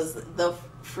was the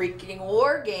freaking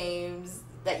War Games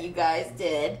that you guys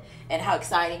did and how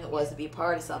exciting it was to be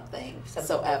part of something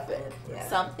so epic. Yeah.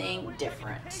 Something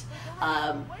different.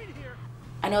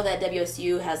 I know that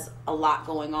WSU has a lot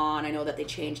going on. I know that they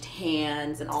changed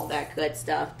hands and all that good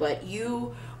stuff, but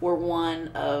you were one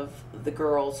of the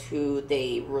girls who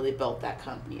they really built that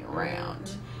company around.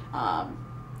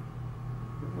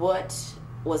 What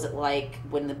was it like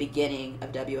when the beginning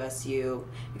of WSU?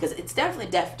 Because it's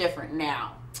definitely different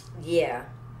now. Yeah.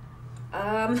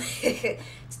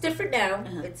 It's different now.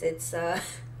 It's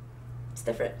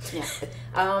different. Yeah.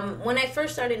 When I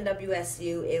first started in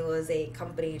WSU, it was a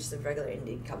company, just a regular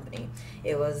Indian company.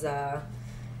 It was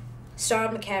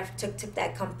Sean McCaffrey took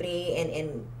that company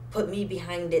and put me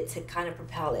behind it to kind of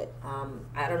propel it.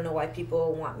 I don't know why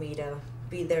people want me to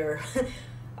be their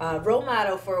role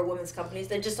model for women's companies.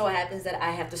 It just so happens that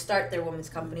I have to start their women's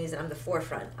companies and I'm the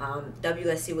forefront.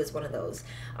 WSU was one of those.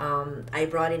 I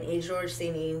brought in Angel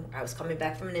Orsini. I was coming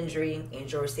back from an injury.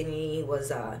 Angel Orsini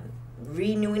was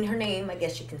renewing her name, I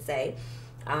guess you can say.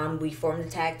 We formed a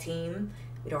tag team.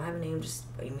 We don't have a name, just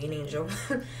me and Angel.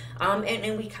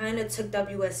 And we kind of took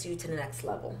WSU to the next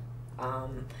level.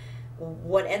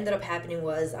 What ended up happening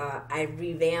was I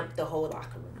revamped the whole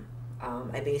locker room.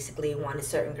 I basically wanted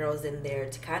certain girls in there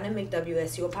to kind of make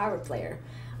WSU a power player.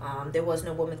 There was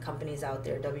no women companies out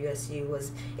there.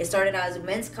 It started out as a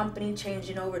men's company,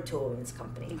 changing over to a women's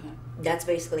company. Okay. That's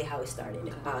basically how it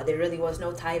started. There really was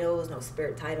no titles, no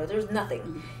spirit title. There was nothing.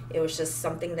 Mm-hmm. It was just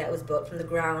something that was built from the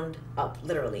ground up,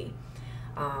 literally.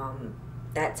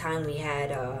 That time we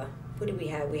had, who did we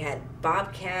have? We had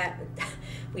Bobcat,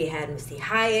 we had Missy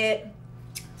Hyatt.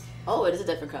 Oh, it is a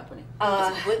different company. It's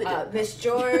completely different. Miss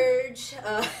George.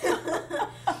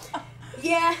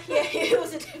 Yeah, it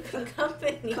was a different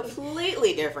company.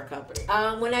 Completely different company.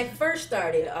 When I first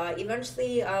started,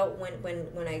 eventually, when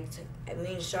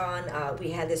me and Sean, we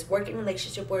had this working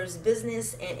relationship where it was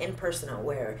business and personal,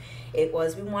 where it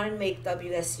was we wanted to make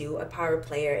WSU a power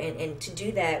player, and to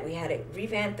do that, we had to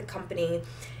revamp the company,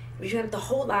 revamp the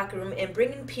whole locker room, and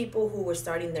bring in people who were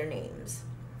starting their names.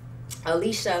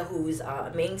 Alicia, who's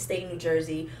a mainstay in New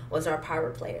Jersey, was our power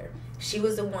player. She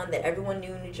was the one that everyone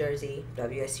knew in New Jersey.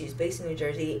 WSU is based in New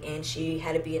Jersey, and she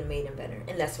had to be a main inventor,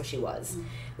 and that's what she was. Mm-hmm.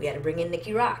 We had to bring in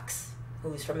Nikki Rocks,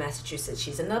 who's from Massachusetts.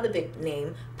 She's another big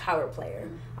name power player.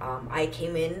 I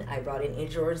came in, I brought in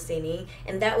Angel Orsini,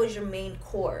 and that was your main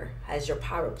core as your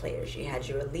power players. You had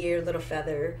your Lear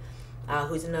Littlefeather,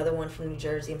 who's another one from New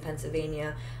Jersey and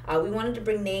Pennsylvania. We wanted to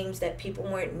bring names that people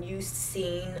weren't used to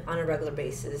seeing on a regular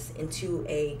basis into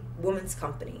a women's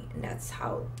company, and that's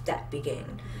how that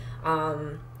began.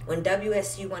 When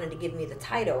WSU wanted to give me the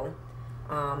title,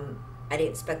 I didn't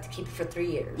expect to keep it for 3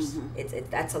 years. Mm-hmm.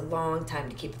 That's a long time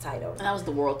to keep a title. And that was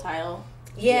the world title?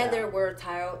 Yeah, their world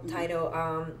title.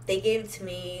 They gave it to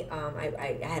me.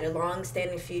 I had a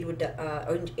long-standing feud with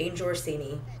Angel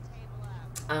Orsini.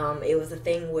 It was a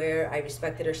thing where I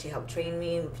respected her. She helped train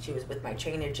me. She was with my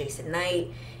trainer, Jason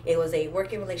Knight. It was a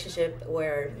working relationship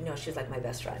where, she was like my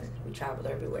best friend. We traveled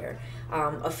everywhere.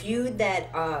 A feud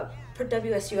that put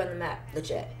WSU on the map,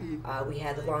 legit. Mm-hmm. We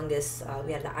had the longest,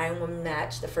 we had the Iron Woman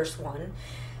match, the first one,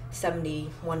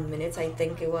 71 minutes, I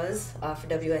think it was, for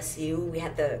WSU. We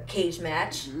had the cage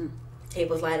match,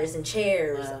 tables, ladders, and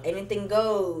chairs. Wow. Anything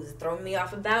goes, throwing me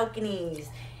off of balconies.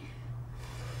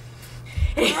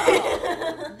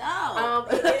 No.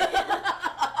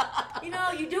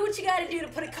 You do what you got to do to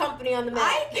put a company on the map.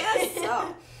 I guess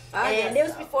so. And it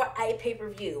was before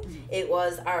pay-per-view. It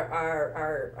was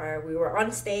our we were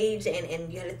on stage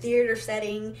and you had a theater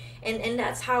setting, and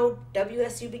that's how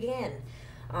WSU began.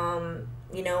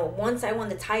 Once I won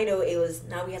the title, it was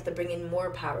now we have to bring in more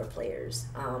power players.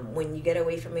 When you get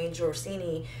away from Angel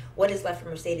Orsini, what is left for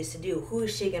Mercedes to do? Who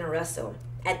is she going to wrestle?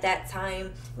 At that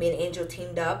time, me and Angel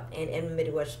teamed up, and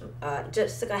Midwest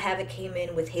Jessica Havoc came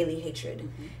in with Haley Hatred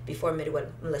before Midwest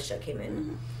Militia came in.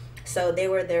 Mm-hmm. So they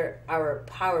were our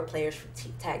power players for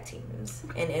tag teams,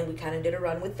 and we kind of did a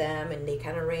run with them, and they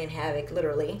kind of ran Havoc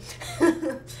literally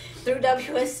through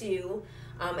WSU.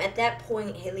 At that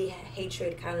point, Haley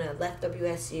Hatred kind of left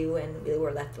WSU, and we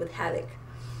were left with Havoc.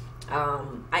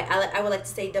 I would like to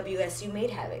say WSU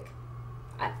made Havoc.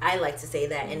 I like to say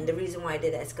that, and the reason why I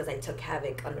did that is because I took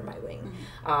Havoc under my wing.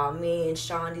 Me and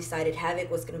Sean decided Havoc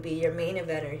was going to be your main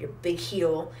eventer, your big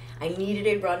heel. I needed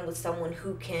a run with someone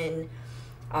who can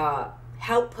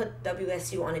help put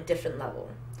WSU on a different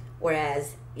level.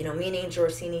 Whereas, me and Angel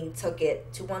Orsini took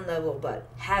it to one level, but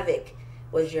Havoc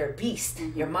was your beast,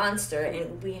 your monster,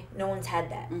 and no one's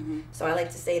had that. So I like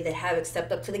to say that Havoc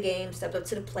stepped up to the game, stepped up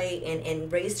to the plate,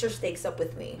 and raised her stakes up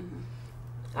with me.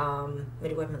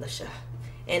 Midwest Militia.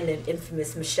 And the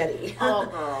infamous Machete.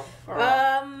 Oh,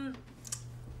 girl.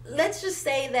 let's just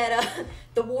say that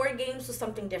the War Games was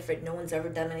something different. No one's ever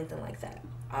done anything like that.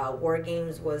 War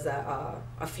Games was a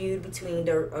feud between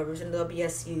the original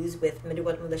WSUs with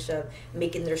Midwest Militia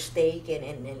making their stake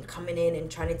and coming in and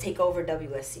trying to take over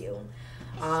WSU.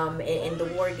 In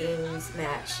the War Games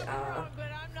match,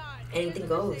 anything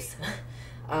goes.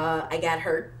 I got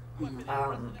hurt.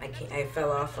 I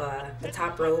fell off the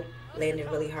top rope, landed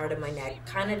really hard on my neck.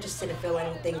 Kind of just didn't feel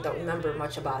anything. Don't remember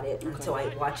much about it until I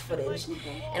watched footage.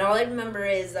 And all I remember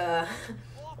is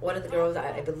one of the girls,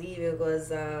 I believe it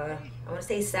was, I want to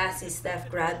say Sassy Steph,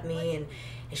 grabbed me and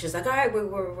she was like, all right,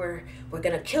 we're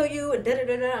gonna kill you and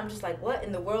da-da-da-da. I'm just like, what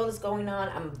in the world is going on?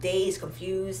 I'm dazed,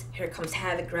 confused. Here comes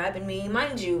Havoc grabbing me.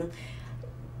 Mind you,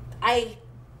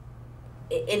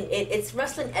 it's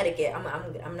wrestling etiquette. I'm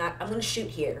gonna shoot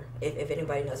here if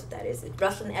anybody knows what that is.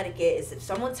 Wrestling etiquette is if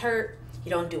someone's hurt,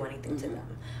 you don't do anything to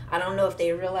them. I don't know if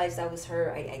they realized I was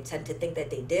hurt. I tend to think that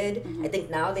they did. I think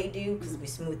now they do because we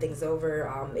smooth things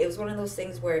over. It was one of those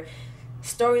things where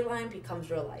storyline becomes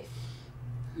real life.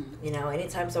 You know,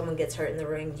 anytime someone gets hurt in the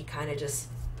ring, you kind of just,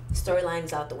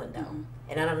 storyline's out the window.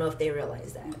 And I don't know if they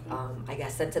realize that. I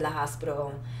got sent to the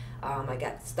hospital. I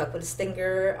got stuck with a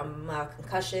stinger, a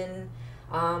concussion.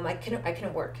 I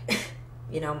couldn't work.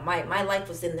 You know, my life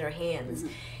was in their hands.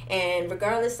 And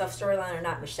regardless of storyline or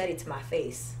not, machete to my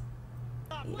face.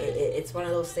 It's one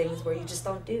of those things where you just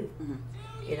don't do.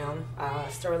 You know,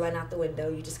 storyline out the window.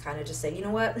 You just kind of just say, you know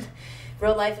what?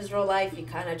 Real life is real life. You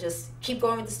kind of just keep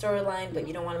going with the storyline, but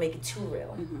you don't want to make it too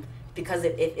real. Because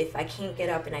if I can't get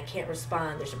up and I can't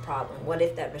respond, there's a problem. What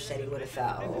if that machete would have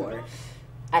fell? Or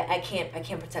I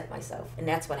can't protect myself. And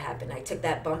that's what happened. I took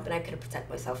that bump and I couldn't protect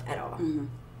myself at all.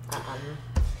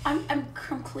 I'm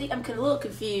a little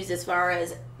confused as far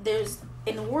as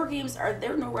in the War Games, are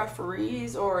there no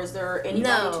referees or is there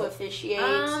anybody to officiate?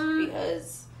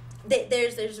 Because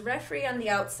there's a referee on the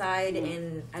outside,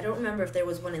 and I don't remember if there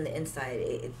was one in the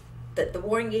inside. The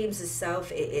War Games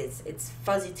itself, it's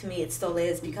fuzzy to me. It still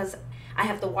is because I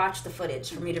have to watch the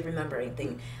footage for me to remember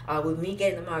anything. With me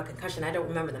getting the mild concussion, I don't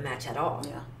remember the match at all.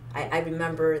 I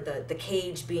remember the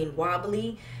cage being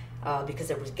wobbly because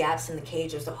there was gaps in the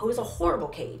cage. It was a horrible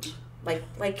cage.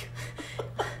 Like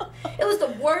it was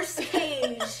the worst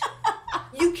cage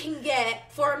you can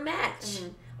get for a match.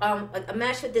 A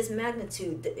match with this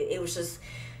magnitude, it was just,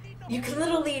 you can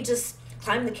literally just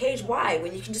climb the cage. Why?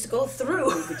 When you can just go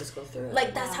through. You could just go through it.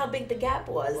 Like, that's how big the gap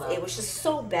was. It was just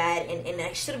so bad, and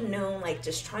I should have known, like,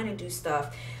 just trying to do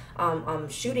stuff,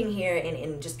 shooting here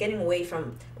and just getting away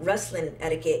from wrestling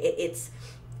etiquette,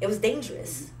 it was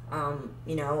dangerous.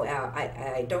 You know,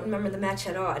 I don't remember the match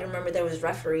at all. I don't remember there was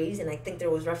referees, and I think there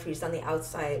was referees on the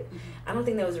outside. I don't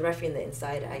think there was a referee on the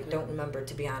inside. I don't remember,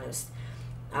 to be honest.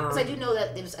 Because I do know that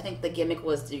I think the gimmick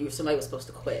was somebody was supposed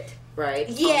to quit, right?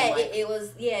 Yeah, it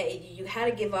was. Yeah, you had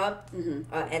to give up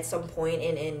at some point,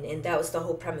 and that was the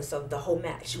whole premise of the whole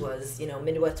match. Was, you know,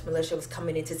 Midwest Militia was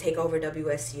coming in to take over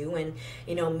WSU, and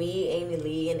you know, me, Amy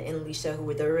Lee, and Alicia, who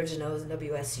were the originals in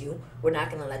WSU, were not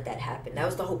going to let that happen. That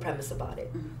was the whole premise about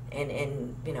it.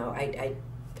 And you know, I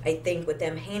think with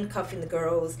them handcuffing the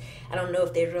girls, I don't know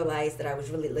if they realized that I was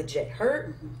really legit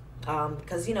hurt.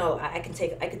 Because you know, I can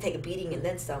take a beating and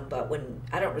then some, but when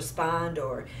I don't respond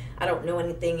or I don't know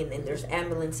anything, and then there's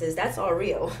ambulances, that's all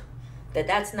real.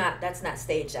 That's not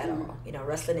staged at all. You know,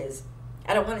 wrestling is,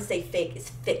 I don't want to say fake, it's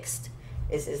fixed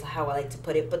is how I like to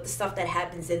put it. But the stuff that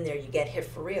happens in there, you get hit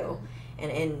for real.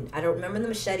 And I don't remember the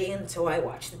machete until I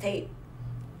watched the tape.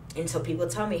 Until people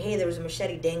tell me, hey, there was a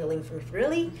machete dangling from me.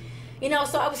 Really? You know,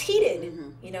 so I was heated.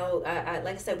 You know, I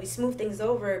like I said, we smooth things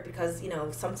over because, you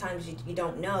know, sometimes you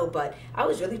don't know, but I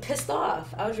was really pissed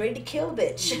off. I was ready to kill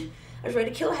bitch. I was ready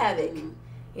to kill Havoc.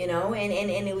 You know,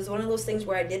 and it was one of those things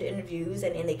where I did interviews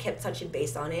and they kept touching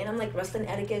base on it. And I'm like, wrestling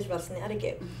etiquette is wrestling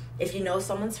etiquette. If you know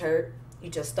someone's hurt,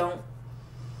 you just don't,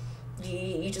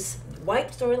 you just wipe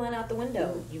storyline out the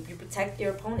window. You protect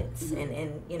your opponents.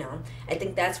 And you know, I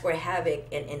think that's where Havoc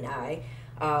and I,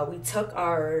 we took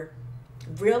our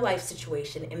real life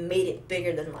situation and made it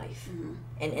bigger than life.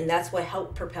 And that's what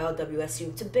helped propel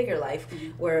WSU to bigger life,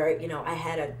 where, you know,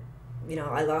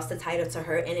 I lost the title to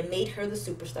her, and it made her the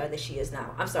superstar that she is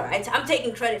now. I'm sorry, I'm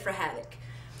taking credit for Havoc.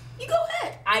 You go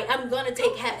ahead. I'm gonna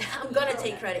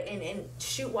take credit, and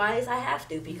shoot wise, I have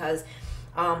to, because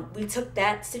we took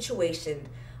that situation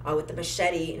with the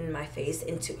machete in my face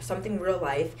into something real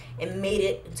life and made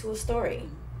it into a story.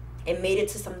 and made it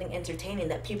to something entertaining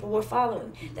that people were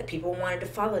following, that people wanted to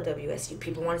follow WSU.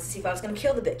 People wanted to see if I was going to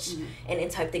kill the bitch,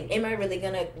 and type thing. Am I really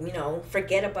going to, you know,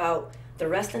 forget about the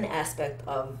wrestling aspect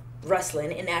of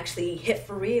wrestling and actually hit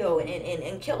for real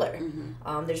and kill her?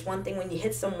 There's one thing when you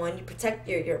hit someone, you protect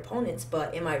your opponents,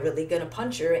 but am I really going to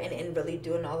punch her and really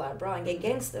do an all-out brawl and get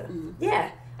gangster?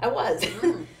 Yeah, I was.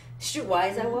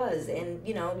 Shoot-wise, I was. And,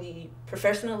 you know, the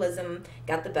professionalism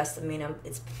got the best of me, and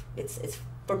it's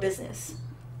for business.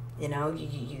 You know,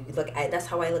 you look. That's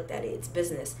how I looked at it. It's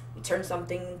business. We turn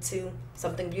something to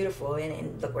something beautiful,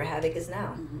 and look where Havoc is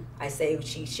now. I say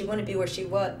she wouldn't be where she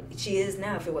is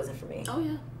now if it wasn't for me. Oh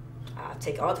yeah. I'll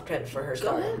take all the credit for her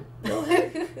stardom. Go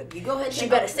ahead. You go ahead. She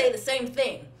better say the same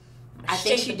thing. I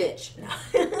think she did. No.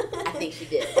 I think she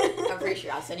did. I'm pretty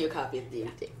sure. I'll send you a copy of the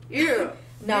DVD. Yeah.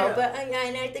 No, yeah. But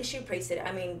I think she praised it.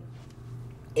 I mean,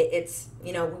 it's,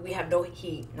 you know, we have no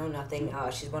heat, no nothing.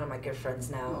 She's one of my good friends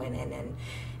now, and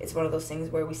it's one of those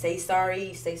things where we say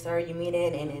sorry, you mean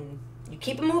it, and you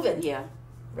keep it moving. Yeah.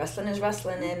 Wrestling is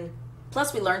wrestling, and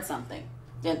plus we learned something,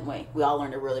 didn't we? We all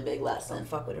learned a really big lesson. don't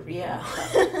fuck with it. Yeah.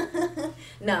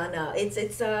 No,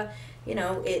 it's you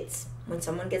know, it's when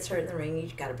someone gets hurt in the ring,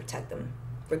 you gotta protect them,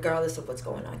 regardless of what's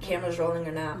going on, cameras rolling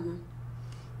or not.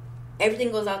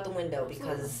 Everything goes out the window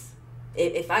because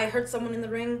if I hurt someone in the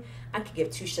ring, I could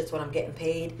give two shits when I'm getting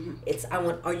paid. It's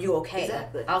are you okay?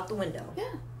 Exactly. Out the window.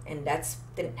 Yeah. And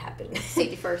didn't happen.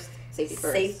 Safety first. Safety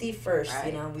first. Safety first. Right.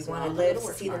 You know, we So want to live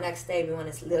to see the next day. We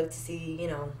want to live to see, you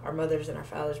know, our mothers and our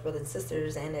fathers, brothers and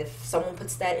sisters. And if someone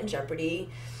puts that in jeopardy,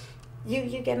 you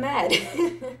get mad.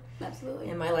 Absolutely.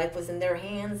 And my life was in their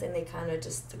hands, and they kind of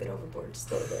just took it overboard just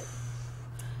a little bit.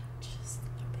 Just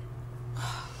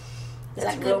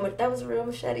a little bit. That was a real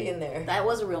machete in there. That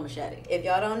was a real machete. If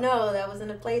y'all don't know, that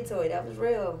wasn't a play toy. That was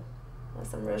real. That's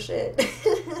some real shit.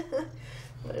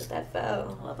 What if that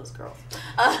fell? I love those girls.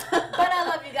 But I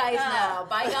love you guys now.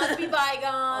 Bygones be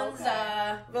bygones.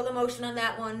 Okay. Real emotion on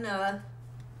that one.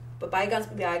 But bygones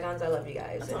be bygones. I love you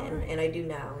guys, and I do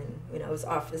now. And you know, it's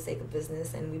all for the sake of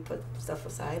business, and we put stuff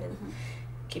aside and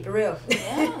keep it real.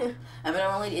 Yeah. I mean,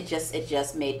 only it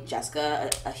just made Jessica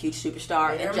a huge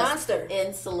superstar, Made her and a monster,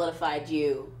 and solidified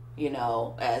you, you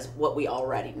know, as what we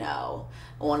already know,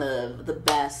 one of the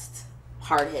best,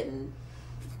 hard hitting,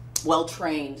 well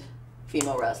trained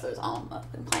female wrestlers on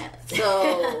the planet.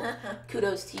 So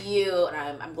kudos to you,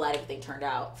 and I'm glad everything turned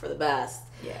out for the best.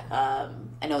 Yeah.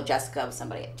 I know Jessica's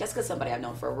somebody I've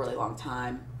known for a really long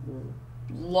time,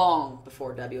 long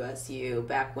before WSU,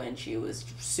 back when she was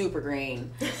super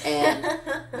green and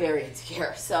very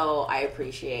insecure. So I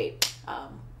appreciate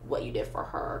what you did for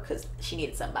her, because she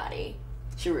needed somebody.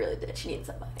 She really did. She needed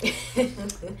somebody.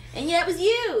 And yeah, it was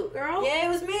you, girl. Yeah, it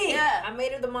was me. Yeah. I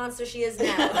made her the monster she is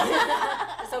now.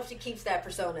 Let's hope she keeps that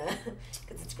persona,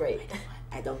 because it's great.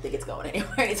 I don't think it's going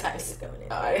anywhere anytime It's soon.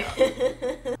 going All anywhere.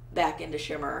 right. Back into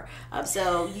Shimmer.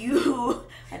 So you,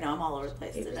 I know I'm all over the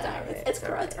place today. It's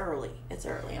early. It's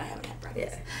early, and I haven't had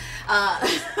breakfast. Yeah.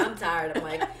 I'm tired.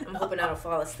 I'm hoping I don't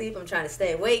fall asleep. I'm trying to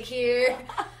stay awake here.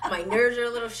 My nerves are a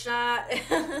little shot.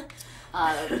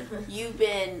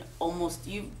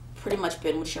 You've pretty much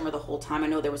been with Shimmer the whole time. I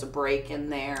know there was a break in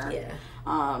there. Yeah.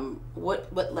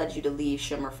 What led you to leave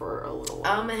Shimmer for a little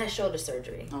while? I had shoulder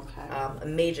surgery. Okay. A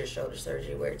major shoulder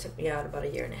surgery where it took me out about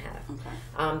 1.5 years.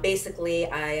 Okay. Basically,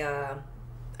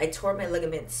 I tore my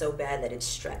ligament so bad that it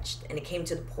stretched, and it came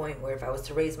to the point where if I was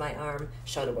to raise my arm,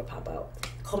 shoulder would pop out.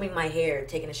 Combing my hair,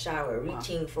 taking a shower,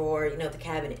 reaching for the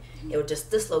cabinet, it would just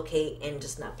dislocate and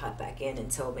just not pop back in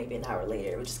until maybe an hour later.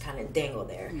 It would just kind of dangle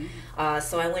there.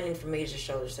 So I went in for major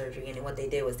shoulder surgery, and what they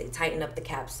did was they tightened up the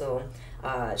capsule,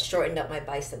 shortened up my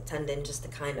bicep tendon just to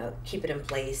kind of keep it in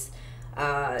place.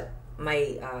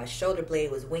 My shoulder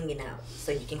blade was winging out,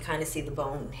 so you can kind of see the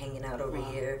bone hanging out over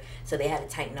here. So they had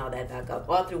to tighten all that back up,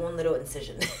 all through one little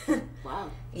incision. Wow.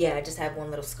 Yeah, I just have one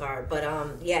little scar. But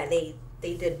yeah, they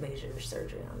did major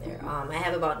surgery on there. I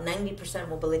have about 90%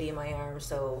 mobility in my arm,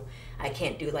 so I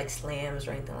can't do like slams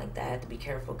or anything like that. I have to be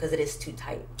careful because it is too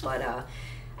tight. But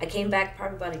I came back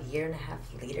probably about 1.5 years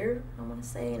later, I want to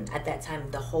say, and at that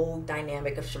time the whole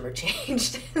dynamic of Shimmer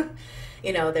changed.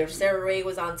 Sarah Ray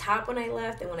was on top when I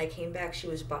left, and when I came back, she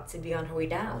was about to be on her way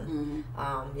down.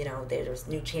 There was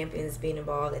new champions being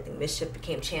involved. I think Mischief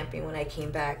became champion when I came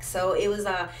back. So it was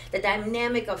the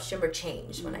dynamic of Shimmer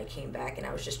changed when I came back, and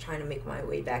I was just trying to make my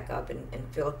way back up and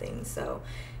feel things. So,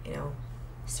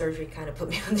 surgery kind of put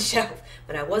me on the shelf,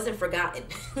 but I wasn't forgotten.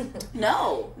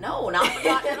 No, not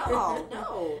forgotten at all.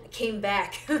 No, I came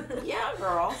back. Yeah,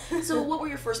 girl. So, what were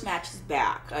your first matches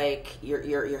back? Like,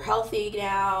 you're healthy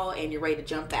now, and you're ready to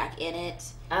jump back in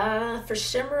it. For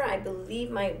Shimmer, I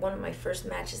believe one of my first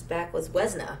matches back was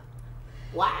Wesna.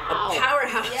 Wow. a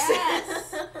powerhouse.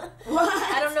 Yes. What?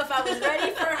 I don't know if I was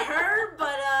ready for her,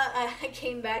 but I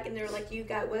came back and they were like, "You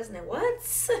got Wesna."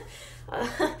 What?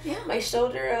 My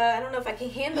shoulder. I don't know if I can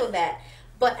handle that.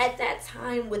 But at that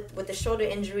time, with the shoulder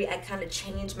injury, I kind of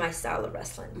changed my style of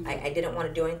wrestling. Mm-hmm. I didn't want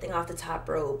to do anything off the top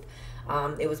rope.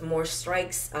 It was more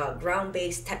strikes,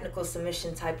 ground-based, technical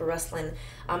submission type of wrestling.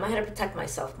 I had to protect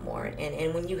myself more.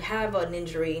 And when you have an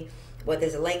injury, whether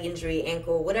it's a leg injury,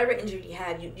 ankle, whatever injury you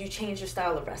have, you change your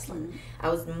style of wrestling. Mm-hmm. I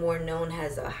was more known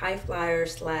as a high flyer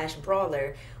 /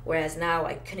 brawler, whereas now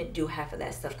I couldn't do half of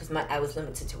that stuff because I was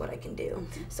limited to what I can do.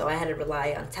 Mm-hmm. So I had to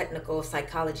rely on technical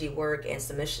psychology work and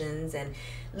submissions and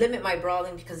limit my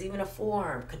brawling because even a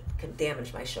forearm could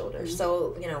damage my shoulder. Mm-hmm.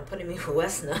 So, putting me with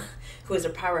Wesna, who is a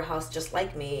powerhouse just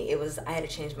like me, I had to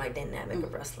change my dynamic Mm-hmm.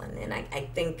 of wrestling. And I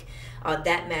think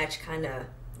that match kind of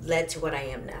led to what I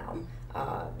am now.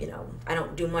 I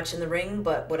don't do much in the ring,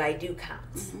 but what I do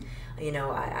counts.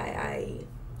 Mm-hmm. I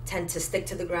tend to stick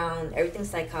to the ground. Everything's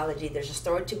psychology. There's a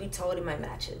story to be told in my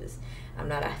matches. I'm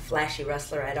not a flashy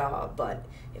wrestler at all, but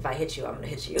if I hit you, I'm going to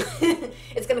hit you.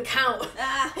 It's going to count.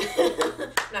 I'm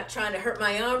not trying to hurt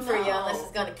my arm for you unless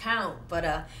it's going to count.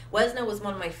 But Wesna was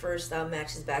one of my first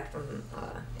matches back from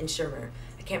in Shermer.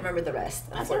 I can't remember the rest,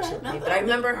 unfortunately, right. No, but I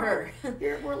remember her.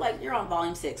 You're on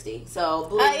volume 60. So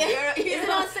Yeah.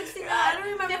 you're on 60. I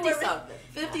don't remember 50 something.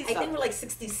 50 something. I think we're like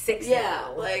 66 yeah,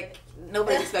 now. like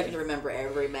nobody's expecting to remember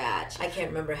every match. I can't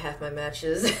remember half my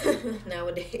matches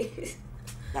nowadays.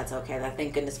 That's okay.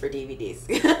 Thank goodness for DVDs.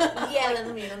 Yeah,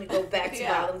 let me go back to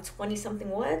Yeah. bottom 20-something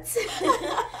what?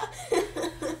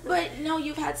 But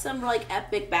you've had some like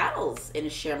epic battles in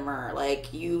Shimmer.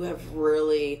 Like you have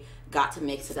really got to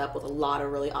mix it up with a lot of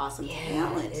really awesome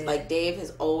talent. Yeah. Like Dave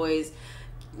has always,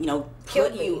 Killed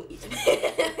put me. you.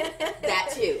 That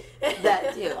too.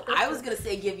 I was gonna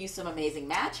say give you some amazing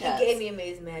matchups. He gave me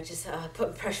amazing matches.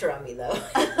 Putting pressure on me though.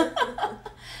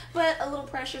 But a little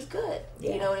pressure's good.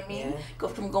 Yeah, You know what I mean? yeah.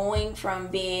 Going from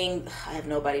being I have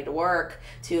nobody to work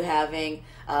to having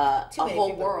a many whole people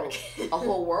to world, work. a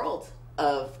whole world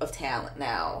of talent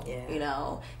now.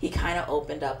 Yeah. He kind of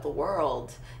opened up the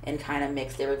world and kind of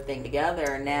mixed everything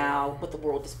together. Now with the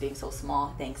world just being so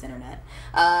small, thanks internet.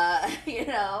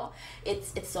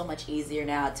 It's so much easier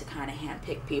now to kind of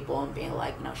handpick people and being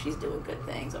like, she's doing good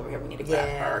things over here. We need to grab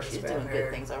her. let's She's grab doing her.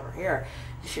 good things over here.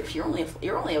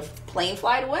 You're only a plane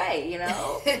flight away.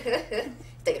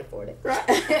 They can afford it. Right.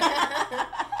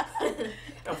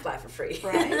 Don't fly for free.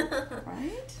 Right.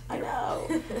 I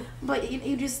know. But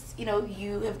you just,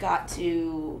 you have got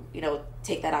to,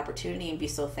 take that opportunity and be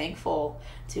so thankful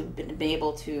to be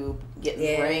able to get in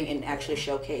the ring and actually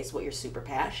showcase what you're super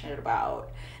passionate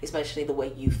about, especially the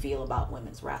way you feel about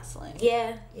women's wrestling.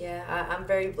 Yeah. I'm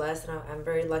very blessed, and I'm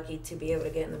very lucky to be able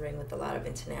to get in the ring with a lot of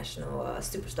international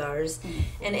superstars,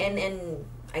 and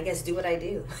I guess do what I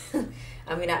do.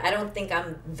 I mean, I don't think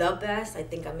I'm the best. I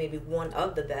think I'm maybe one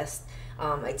of the best.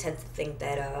 I tend to think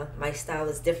that my style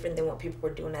is different than what people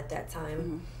were doing at that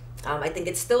time. I think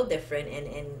it's still different,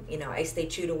 and I stay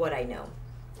true to what I know.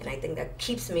 And I think that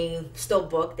keeps me still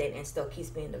booked and still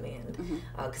keeps me in demand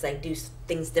because I do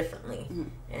things differently.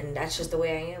 And that's just the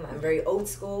way I am. I'm very old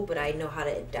school, but I know how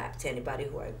to adapt to anybody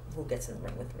who gets in the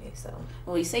ring with me. So.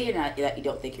 Well, you say that you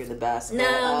don't think you're the best. No.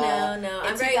 In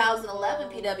I'm 2011,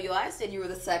 PWI said you were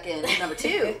the second number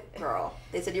 2 girl.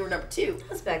 They said you were number 2. That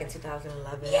was back in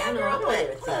 2011. Yeah, I know. girl,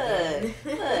 I'm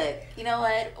look, you know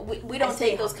what? We don't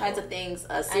take those kinds of things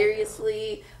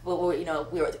seriously, but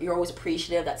you're always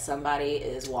appreciative that somebody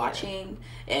is watching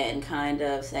and kind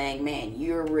of saying, "Man,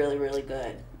 you're really, really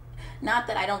good." Not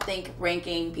that I don't think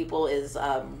ranking people is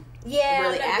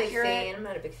really accurate. I'm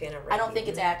not a big fan of ranking. I don't think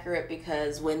it's accurate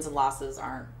because wins and losses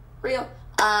aren't real.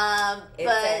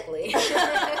 Exactly.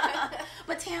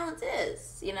 But talent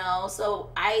is, so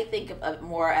I think of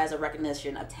more as a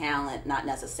recognition of talent, not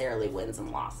necessarily wins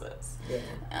and losses.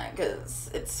 Yeah. Because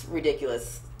it's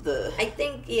ridiculous. I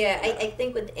think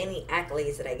with any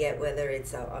accolades that I get, whether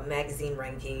it's a magazine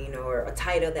ranking or a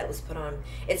title that was put on,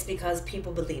 it's because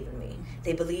people believe in me.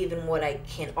 They believe in what I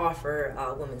can offer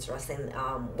women's wrestling,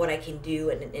 what I can do,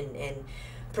 and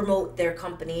promote their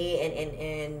company,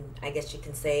 and I guess you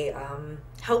can say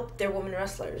help their women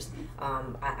wrestlers.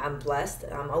 I'm blessed.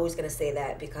 I'm always going to say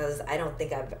that because I don't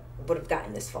think I would have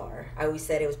gotten this far. I always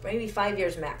said it was maybe 5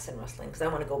 years max in wrestling because I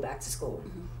want to go back to school.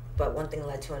 But one thing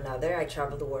led to another. I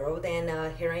traveled the world,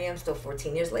 and here I am still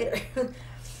 14 years later.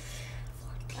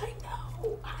 I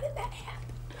know. How did that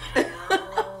happen?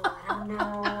 I don't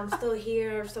know. I'm still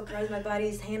here. I'm still surprised my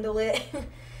body's handled it.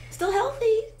 Still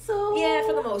healthy. So yeah,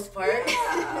 for the most part.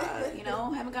 Yeah, you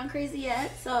know, haven't gone crazy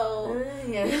yet. So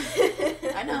yeah,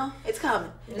 I know it's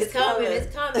coming. It's coming.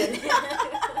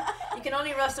 You can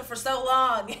only wrestle for so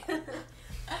long.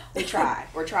 We try.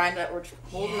 We're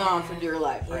holding on for dear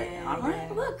life right now. I'm like,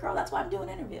 look, girl, that's why I'm doing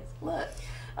interviews. Look,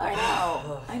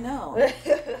 I know.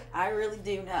 I really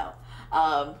do know.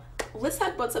 Let's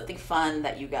talk about something fun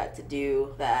that you got to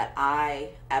do that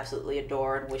I absolutely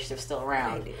adore and wish they're still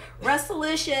around.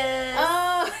 Wrestlicious.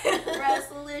 Oh,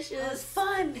 Wrestlicious. It was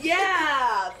fun.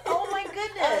 Yeah. Oh my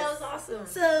goodness. Oh, that was awesome.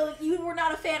 So you were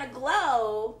not a fan of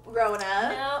Glow growing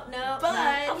up. No. But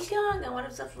I was young. I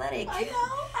was athletic. I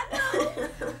know.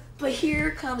 But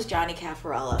here comes Johnny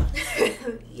Caffarella.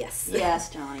 Yes. Yes,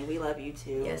 Johnny. We love you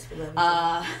too. Yes, we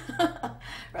love you too.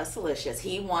 Wrestlicious.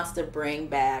 He wants to bring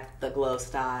back the Glow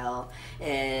style,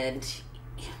 and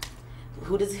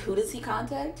who does he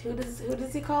contact? Who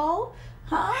does he call?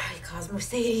 Huh? He calls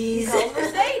Mercedes. He calls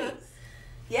Mercedes.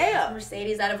 Yeah.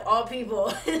 Mercedes out of all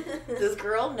people. This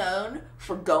girl known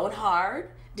for going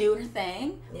hard, doing her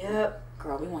thing. Yep.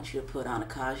 Girl, we want you to put on a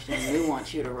costume. We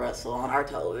want you to wrestle on our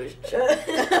television show.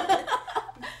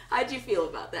 How'd you feel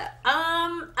about that?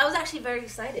 I was actually very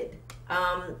excited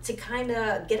to kind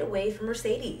of get away from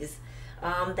Mercedes,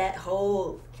 that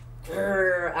whole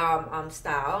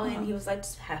style, and he was like,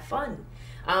 just have fun.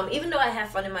 Even though I have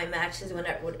fun in my matches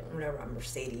whenever I'm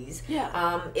Mercedes,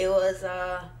 it was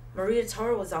Maria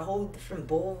Toro was a whole different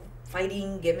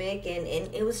bullfighting gimmick, and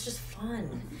it was just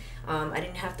fun. I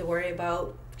didn't have to worry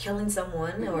about killing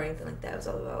someone or anything like that. It was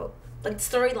all about like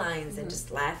storylines and just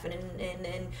laughing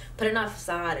and putting on a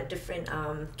facade, a different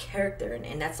character,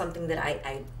 and that's something that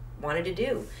I wanted to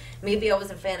do. Maybe I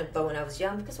wasn't a fan of Bo when I was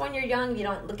young, because when you're young you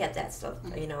don't look at that stuff,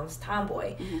 you know, it's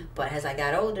tomboy. But as I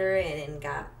got older and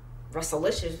got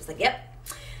Wrestlicious, it's like, yep,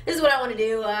 this is what I want to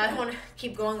do. I want to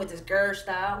keep going with this girl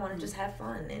style. I want to just have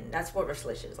fun, and that's what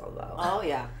Wrestlicious is all about. Oh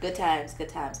yeah, good times.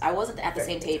 I wasn't at the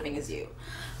same taping as you.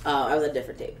 I was at a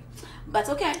different taping. That's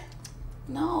okay.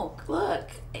 No, look,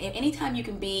 anytime you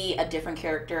can be a different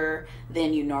character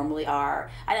than you normally are.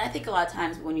 And I think a lot of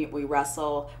times when we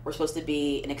wrestle, we're supposed to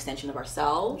be an extension of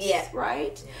ourselves. Yeah.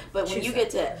 Right? But when you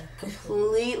get to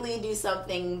completely do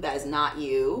something that is not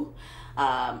you,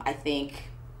 I think,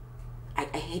 I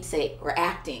hate to say it, we're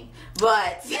acting,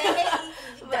 but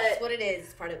that's what it is.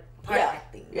 It's part of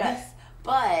acting. Yes.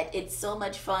 But it's so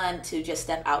much fun to just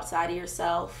step outside of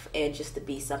yourself and just to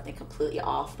be something completely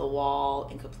off the wall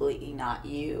and completely not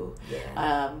you.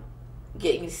 Yeah.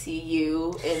 Getting to see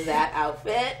you in that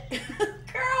outfit,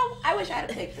 girl, I wish I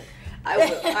had a picture.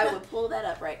 I would pull that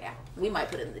up right now. We might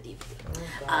put it in the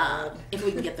DVD if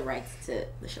we can get the rights to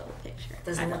the show picture.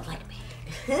 Doesn't look like me.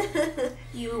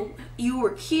 You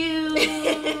were cute.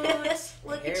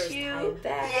 Look at you.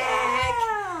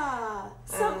 Yeah.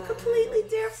 Something completely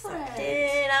different.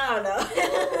 I don't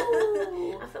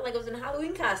know. I felt like I was in a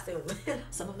Halloween costume.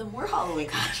 Some of them were Halloween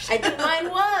costumes. I think mine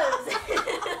was.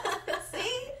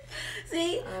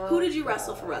 See? Who did you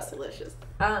wrestle for Wrestlicious?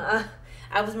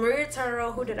 I was Maria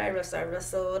Toro. Who did I wrestle? I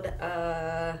wrestled.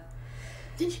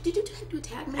 Did you do a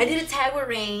tag match? I did a tag with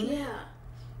Rain.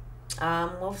 Yeah.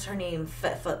 What was her name?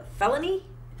 Felony?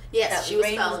 Yes, she was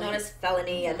Rain Felony. was known as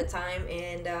Felony at the time,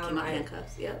 and Came out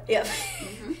handcuffs. Yep. Yep.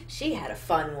 She had a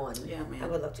fun one. Yeah, man. I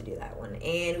would love to do that one.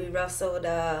 And we wrestled.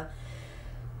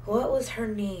 What was her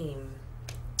name?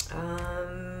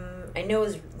 I know it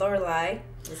was Lorelei.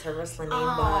 Is her wrestling name?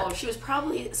 Oh, she was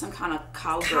probably some kind of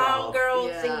cowgirl. Cowgirl,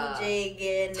 yeah. thingamajig,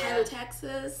 and Tyler,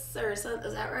 Texas, or something.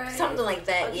 Is that right? something like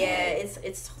that. Okay. Yeah,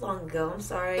 it's so long ago. I'm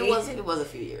sorry. It was a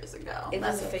few years ago. It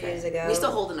was a few years ago. We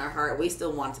still hold in our heart. We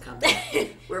still want to come back.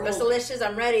 We're Wrestlicious,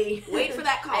 I'm ready. Wait for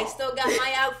that call. I still got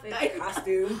my outfit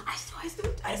costume.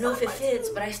 I don't know if it fits,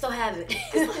 but I still have it. I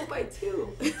still have mine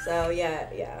too. So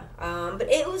yeah. But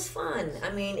it was fun.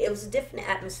 I mean, it was a different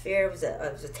atmosphere. It was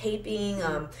a taping.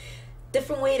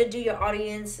 Different way to do your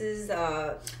audiences.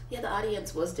 Yeah, the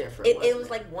audience was different. It was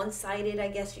like one-sided, I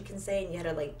guess you can say, and you had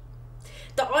to like.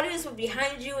 The audience was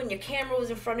behind you, and your camera was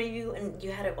in front of you, and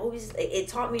you had to always. It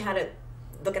taught me how to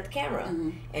look at the camera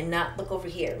and not look over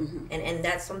here, and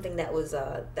that's something that was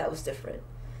different.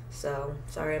 So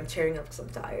sorry, I'm tearing up because I'm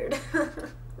tired. I'm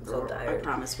so tired. I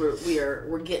promise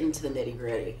we're getting to the nitty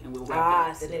gritty, and we'll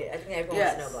wrap it up. I think everyone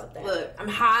wants to know about that. Look, I'm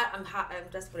hot.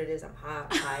 That's what it is. I'm hot.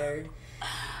 I'm tired.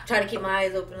 Try to keep my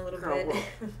eyes open a little bit.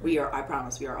 I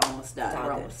promise we are almost done.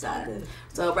 We're almost done. Good.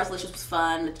 So Wrestlicious was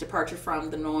fun. Departure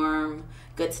from the norm.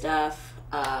 Good stuff.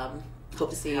 Hope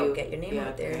to see you. I'll get your name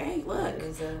out there. Hey, look,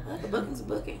 the booking's a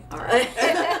booking. All right.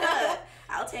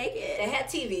 I'll take it. They had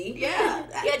TV. Yeah.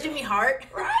 Yeah, Jimmy Hart.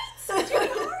 Right? Jimmy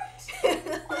Hart?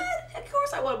 What? Of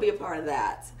course I want to be a part of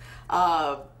that.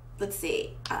 let's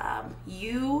see.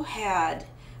 You had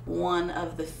one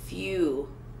of the few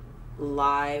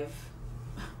live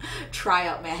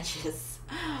tryout matches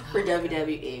for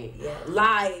WWE. Yeah,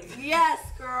 live. Yes,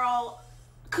 girl.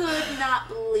 Could not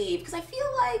believe, because I feel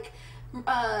like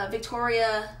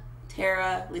Victoria,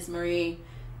 Tara, Lisa Marie,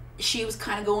 she was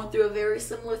kind of going through a very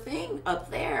similar thing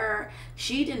up there.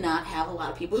 She did not have a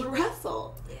lot of people to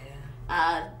wrestle.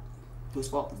 Yeah. Whose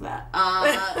fault is that?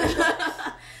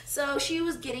 So she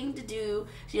was getting to do,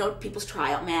 people's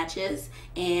tryout matches,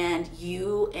 and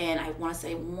you and I want to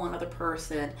say one other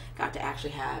person got to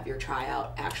actually have your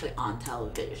tryout actually on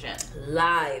television.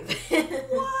 Live.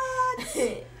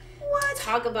 What? What?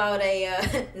 Talk about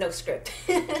a no script.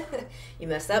 You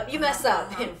mess up,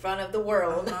 in front of the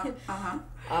world.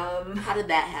 How did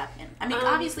that happen? I mean,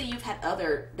 obviously you've had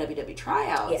other WWE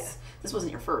tryouts. Yeah. This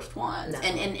wasn't your first one. No.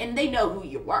 And they know who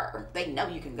you were. They know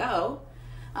you can go.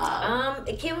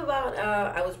 It came about,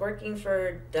 I was working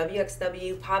for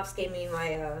WXW. Pops gave me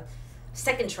my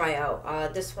second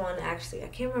tryout. This one, actually, I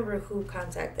can't remember who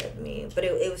contacted me, but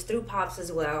it was through Pops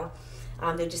as well.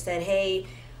 They just said, hey,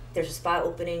 there's a spot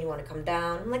opening, you want to come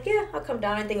down? I'm like, yeah, I'll come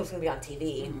down. I think it was going to be on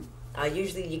TV. Mm-hmm.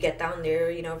 Usually you get down there,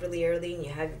 really early, and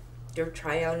you have your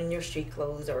tryout in your street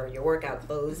clothes or your workout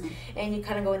clothes, mm-hmm. and you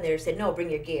kind of go in there and say, no, bring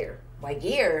your gear. My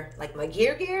gear? Like my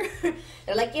gear?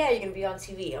 They're like, yeah, you're going to be on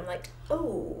TV. I'm like,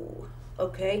 oh,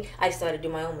 okay. I started to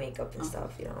do my own makeup and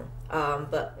stuff,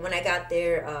 But when I got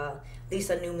there,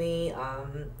 Lisa knew me.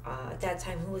 At that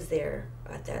time, who was there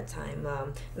at that time?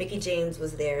 Mickey James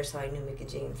was there, so I knew Mickey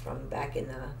James from back in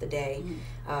the day,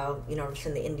 from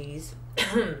the indies.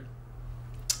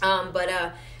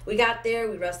 But we got there,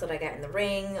 we wrestled, I got in the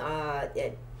ring. I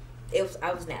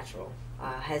was natural,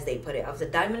 as they put it. I was a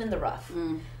diamond in the rough.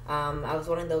 I was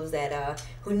one of those that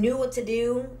who knew what to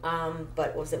do,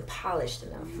 but wasn't polished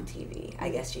enough for TV, I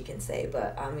guess you can say.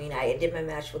 But I mean, I did my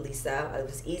match with Lisa. It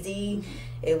was easy.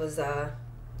 It was, I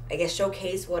guess,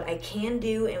 showcase what I can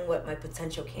do and what my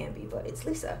potential can be. But it's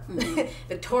Lisa,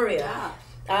 Victoria.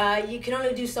 Yeah. You can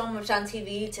only do so much on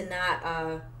TV to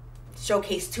not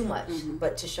showcase too much,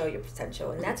 but to show your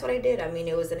potential. And that's what I did. I mean,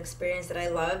 it was an experience that I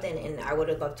loved, and I would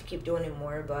have loved to keep doing it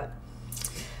more, but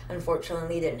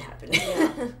unfortunately it didn't happen.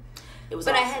 Yeah. It was,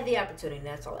 but awesome. I had the opportunity.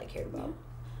 That's all I cared about.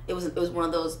 It was one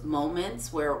of those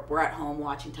moments where we're at home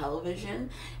watching television,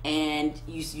 and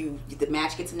you the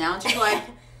match gets announced. You're like,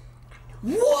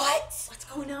 what? What's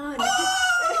going on?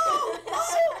 Oh!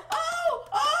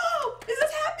 Is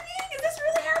this happening? Is this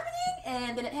really happening?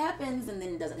 And then it happens, and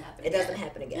then it doesn't happen. It doesn't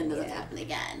happen again. And it doesn't happen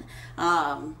again.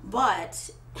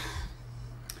 But.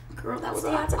 Girl, that was the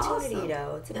opportunity, awesome.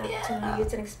 Though. It's an opportunity.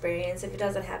 It's an experience. If it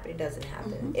doesn't happen, it doesn't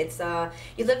happen. It's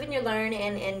you live and you learn,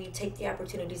 and you take the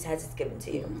opportunities as it's given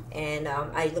to you. And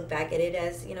I look back at it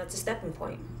as it's a stepping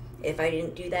point. If I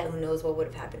didn't do that, who knows what would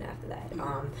have happened after that.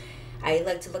 I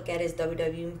like to look at it as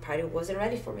WWE probably wasn't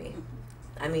ready for me.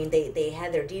 I mean, they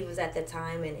had their divas at that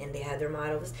time, and they had their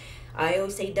models. I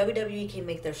always say WWE can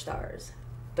make their stars,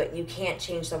 but you can't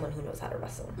change someone who knows how to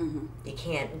wrestle. You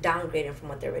can't downgrade them from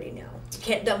what they already know. You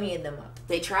can't dummy them up.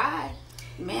 They try.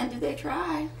 Man, did they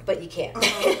try. But you can't.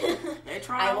 They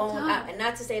try. I won't.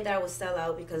 Not to say that I will sell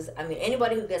out, because, I mean,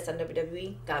 anybody who gets on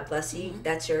WWE, God bless you.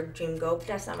 That's your dream goal. But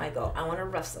that's not my goal. I want to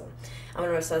wrestle. I want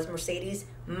to wrestle as Mercedes,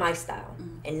 my style,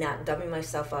 and not dummy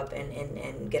myself up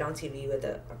and get on TV with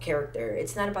a character.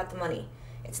 It's not about the money.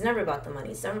 It's never about the money.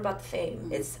 It's never about the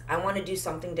fame. It's I want to do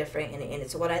something different, and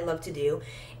it's what I love to do,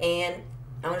 and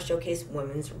I want to showcase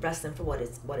women's wrestling for what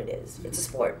it is. It's a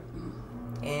sport,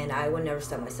 and I would never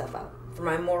sell myself out for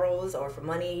my morals or for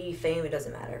money, fame. It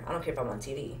doesn't matter. I don't care if I'm on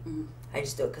TV. I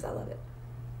just do it because I love it.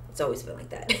 It's always been like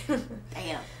that.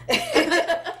 Damn.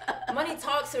 Money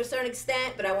talks to a certain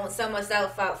extent, but I won't sell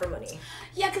myself out for money.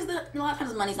 Yeah, because a lot of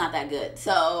times money's not that good.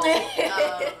 So,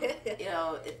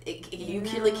 you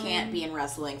really can't be in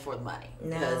wrestling for the money.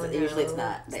 Because usually it's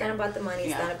not there. It's not about the money.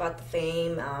 It's not about the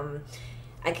fame.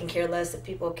 I can care less if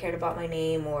people cared about my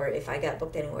name, or if I got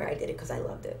booked anywhere. I did it because I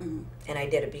loved it. And I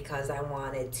did it because I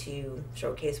wanted to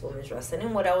showcase women's wrestling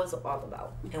and what I was all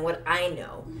about, and what I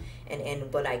know,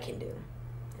 and what I can do,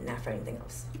 and not for anything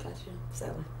else. Gotcha.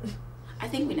 So... I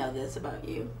think we know this about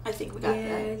you. I think we got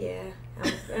that.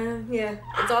 Yeah.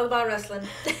 It's all about wrestling.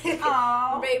 Aww.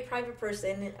 I'm a very private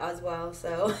person as well,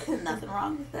 so. Nothing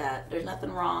wrong with that. There's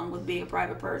nothing wrong with being a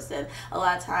private person. A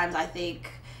lot of times I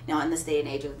think, in this day and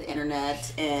age of the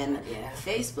internet and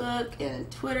Facebook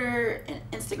and Twitter and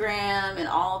Instagram and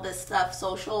all this stuff,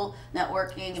 social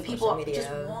networking, and people just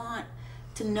want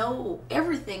to know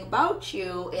everything about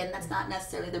you, and that's not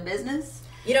necessarily their business.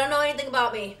 You don't know anything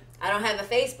about me. I don't have a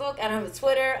Facebook. I don't have a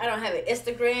Twitter. I don't have an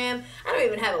Instagram. I don't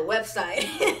even have a website.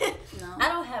 No. I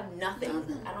don't have nothing.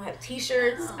 I don't have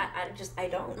T-shirts. No. I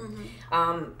don't.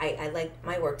 Mm-hmm. I like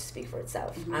my work to speak for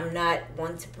itself. Mm-hmm. I'm not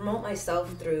one to promote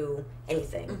myself through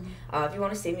anything. Mm-hmm. If you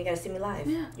want to see me, you got to see me live.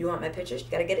 Yeah. You want my pictures,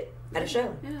 you got to get it at a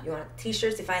show. Yeah. You want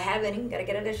T-shirts, if I have any, you got to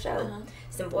get it at a show.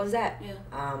 Simple as that.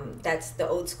 Yeah. That's the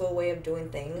old school way of doing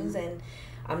things, and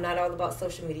I'm not all about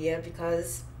social media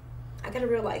because I got a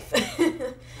real life.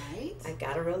 Right? I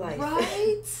got a real life.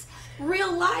 Right?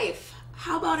 Real life.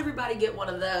 How about everybody get one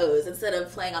of those instead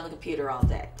of playing on the computer all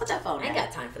day? Put that phone I ain't down.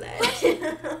 got time for that.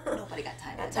 Nobody got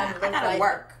time for time that. to I live gotta life.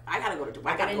 work. I gotta go to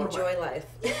work. I gotta go to work. enjoy life.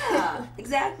 Yeah,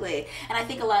 exactly. And I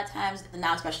think a lot of times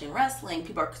now, especially in wrestling,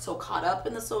 people are so caught up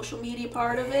in the social media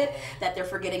part of it that they're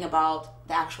forgetting about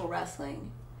the actual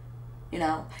wrestling. You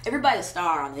know, everybody's a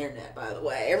star on the internet, by the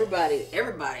way.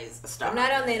 Everybody's a star. I'm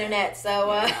not on the internet,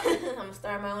 so Yeah. I'm a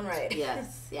star in my own right.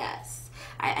 Yes.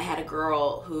 I had a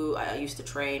girl who I used to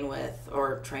train with,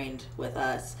 or trained with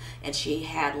us, and she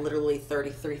had literally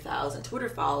 33,000 Twitter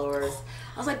followers.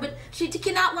 I was like, but she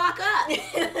cannot lock up. You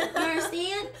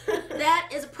understand?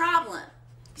 That is a problem.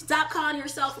 Stop calling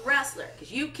yourself a wrestler,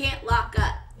 because you can't lock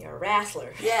up. You're a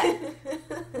wrestler. Yeah.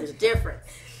 There's a difference.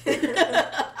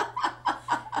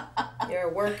 You're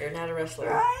a worker, not a wrestler.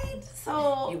 Right?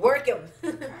 So, You work him.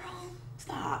 girl,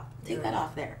 stop. Take that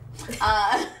off there.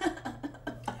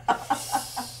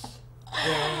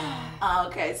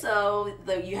 Okay, so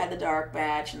you had the dark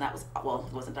match, and that was, well,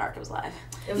 it wasn't dark, it was live.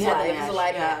 It was live. It was a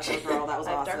live Yeah, match. so girl, that was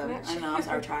Live dark awesome. match. I know, it's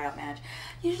our tryout match.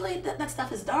 Usually that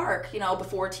stuff is dark, you know,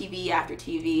 before TV, after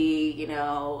TV, you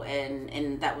know,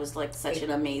 and that was like such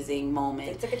an amazing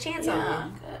moment. They took a chance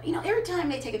on You know, every time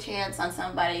they take a chance on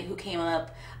somebody who came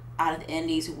up out of the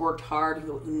indies, who worked hard,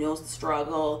 who knows the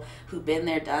struggle, who've been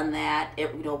there, done that,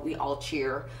 you know, we all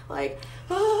cheer like,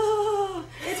 oh,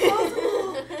 it's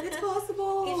possible, it's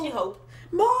possible. Gives you hope.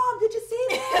 Mom, did you see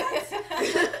that? I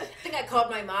think I called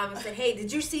my mom and said, hey,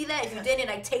 did you see that? If you didn't,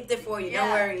 I taped it for you. No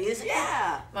worries.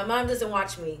 Yeah. My mom doesn't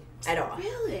watch me at all.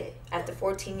 Really? After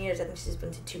 14 years, I think she's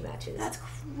been to 2 matches. That's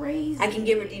crazy. I can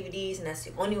give her DVDs, and that's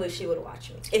the only way she would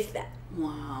watch me, if that.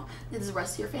 Wow. Is the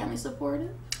rest of your family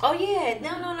supportive? Oh yeah,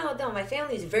 no. My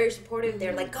family is very supportive.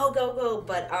 They're like, go, go, go.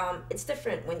 But it's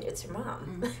different when it's your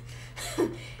mom.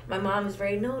 My mom is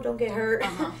very, no, don't get hurt.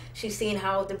 She's seen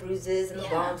how the bruises and the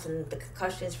bumps and the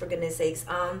concussions, for goodness sakes.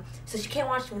 So she can't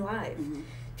watch me live.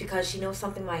 Because she knows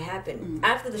something might happen.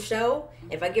 After the show,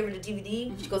 if I give her the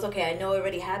DVD, she goes, okay, I know it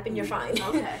already happened, you're fine.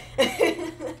 Okay.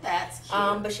 That's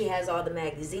cute. But she has all the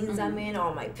magazines I'm in,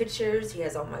 all my pictures, she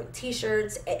has all my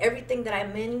T-shirts, everything that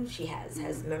I'm in, she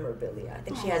has memorabilia. I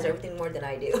think she has everything more than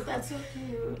I do. That's so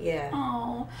cute. Yeah.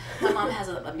 Oh, my mom has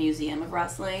a museum of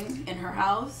wrestling in her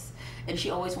house. And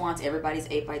she always wants everybody's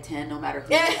 8x10, no matter who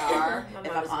they are.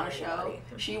 If I'm on a show,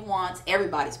 she wants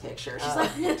everybody's picture. She's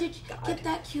like, "No, did you get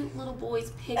that cute little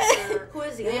boy's picture?" Who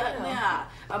is he? Yeah.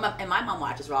 And my mom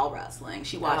watches all wrestling.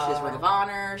 She watches Ring of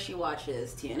Honor. She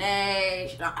watches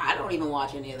TNA. I don't even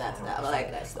watch any of that stuff.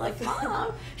 Like,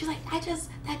 Mom. She's like,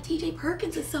 that TJ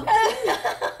Perkins is so cute.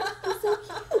 He's so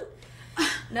cute.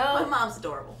 No. My mom's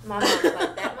adorable. My mom's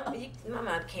like that. My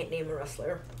mom can't name a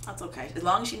wrestler. That's okay. As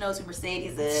long as she knows who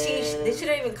Mercedes is. They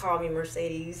shouldn't even call me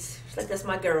Mercedes. She's like, that's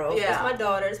my girl. Yeah. That's my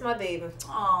daughter. That's my baby.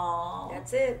 Aww.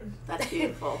 That's it. That's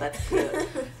beautiful. That's cute.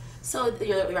 So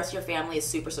the rest of your family is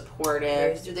super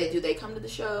supportive. Do they come to the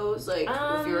shows? Like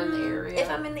if you're in the area? If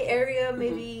I'm in the area,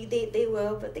 maybe they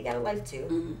will, but they got a life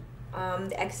too. I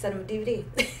can send them a DVD.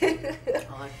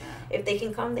 I like that. If they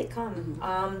can come, they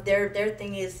come. Their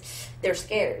thing is they're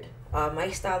scared. My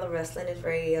style of wrestling is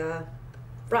very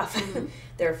rough.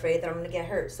 They're afraid that I'm going to get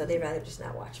hurt, so they'd rather just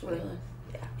not watch me. Really?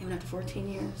 Yeah. Even after 14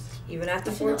 years? Even after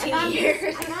 14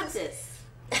 years. I got this.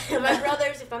 My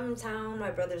brothers, if I'm in town, my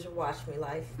brothers will watch me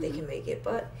live if they can make it.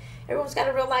 But everyone's got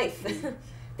a real life.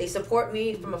 They support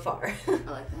me from afar. I like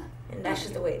that. And that's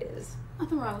just the way it is.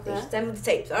 Nothing wrong with They that. just send me the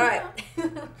tapes. All right.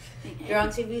 You're on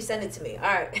TV, send it to me. All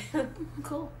right.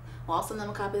 Cool. Well, I'll send them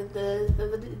a copy of the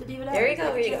DVD. There you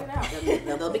go. There you Check it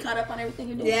out. They'll be caught up on everything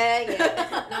you're doing.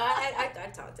 Yeah. No, I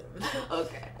talk to them.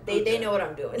 Okay. They know what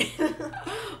I'm doing.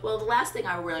 Well, the last thing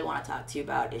I really want to talk to you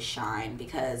about is Shine,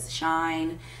 because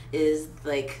Shine is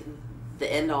like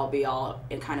the end all be all,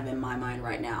 and kind of in my mind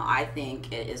right now. I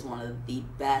think it is one of the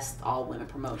best all women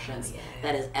promotions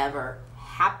that has ever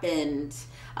happened.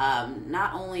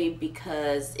 Not only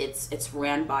because it's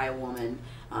ran by a woman,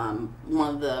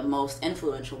 one of the most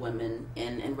influential women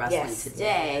in wrestling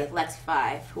today, Lexi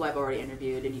Five, who I've already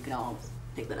interviewed, and you can all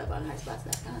pick that up on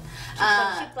Highspots.com.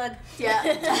 Cheap plug.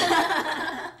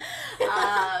 Yeah.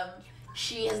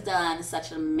 she has done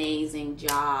such an amazing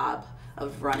job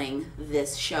of running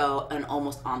this show and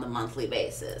almost on the monthly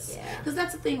basis. Yeah. Because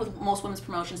that's the thing with most women's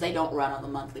promotions, they don't run on the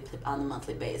monthly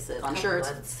basis. I'm sure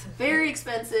it's very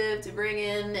expensive to bring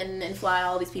in and fly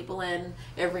all these people in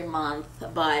every month,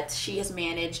 but she has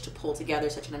managed to pull together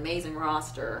such an amazing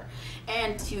roster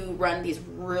and to run these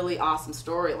really awesome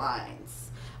storylines.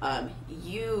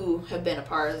 You have been a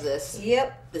part of this.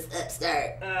 Yep. This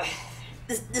upstart.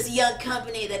 This young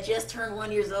company that just turned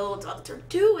 1 year old. It's about to turn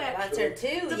 2, actually. About to turn 2,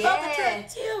 It's about to turn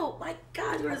 2. My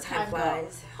God, where does time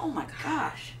flies? Oh my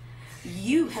gosh.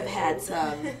 You have had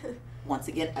some, once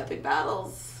again, epic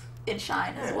battles in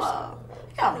Shine as well.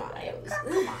 Come on.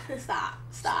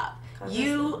 Stop.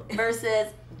 You versus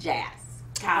Jazz.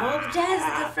 Oh, Jazz is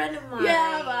a good friend of mine.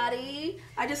 Yeah, buddy.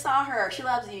 I just saw her. She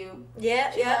loves you.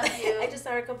 Yeah. Loves you. I just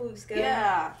saw her a couple weeks ago.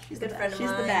 Yeah. She's a good friend of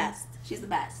mine. She's the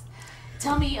best.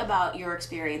 Tell me about your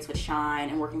experience with Shine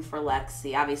and working for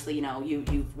Lexi. Obviously,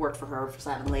 you've worked for her for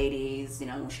 7 Ladies.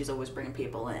 She's always bringing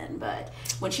people in. But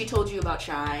when she told you about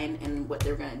Shine and what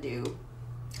they're going to do,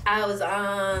 I was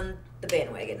on the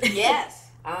bandwagon. Yes.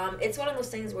 It's one of those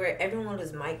things where everyone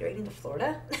was migrating to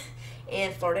Florida,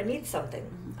 and Florida needs something.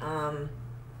 I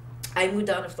moved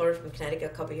down to Florida from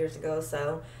Connecticut a couple years ago,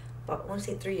 so I want to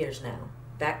say 3 years now.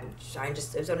 Back when Shine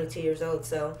it was only 2 years old,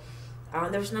 so.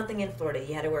 There was nothing in Florida.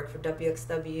 You had to work for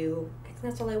WXW. I think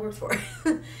that's all I worked for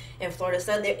in Florida.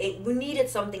 So we needed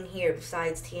something here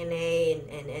besides TNA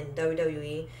and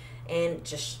WWE. And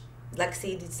just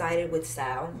Lexi decided with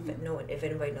Sal. If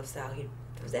anybody knows Sal, he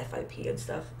was FIP and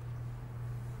stuff.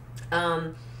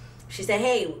 She said,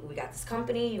 "Hey, we got this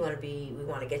company. We want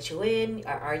to get you in.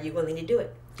 Are you willing to do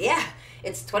it?" Yeah,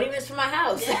 it's 20 minutes from my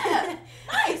house. Yeah,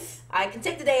 nice. I can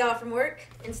take the day off from work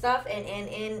and stuff,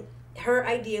 and her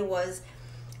idea was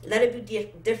let it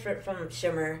be different from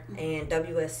Shimmer and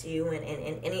WSU and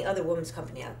any other women's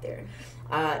company out there.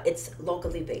 It's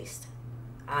locally based.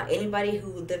 Anybody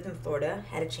who lived in Florida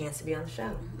had a chance to be on the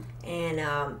show. And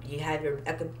you had your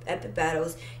epic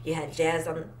battles. You had Jazz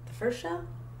on the first show.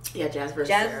 Yeah, Jazz versus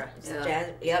Sarah.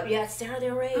 Jazz, yep, Sarah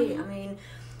Del Rey. I mean,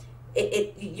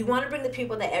 you want to bring the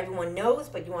people that everyone knows,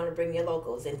 but you want to bring your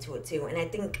locals into it too. And I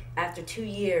think after 2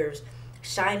 years,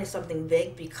 Shine is something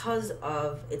big because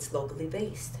of it's locally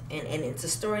based and it's a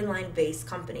storyline based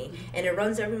company and it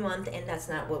runs every month, and that's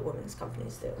not what women's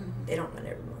companies do. They don't run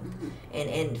every month.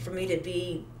 And for me to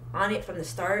be on it from the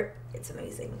start, it's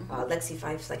amazing. Lexi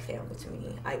Fife's like family to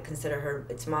me. I consider her,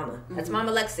 it's mama. That's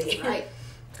Mama Lexi. Right.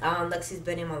 Lexi's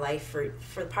been in my life for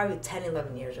probably 10,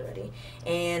 11 years already.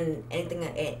 And anything,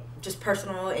 just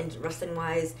personal and wrestling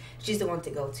wise, she's the one to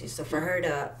go to. So for her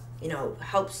to,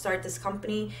 help start this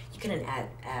company, you couldn't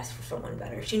ask for someone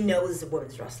better. She knows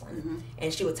women's wrestling,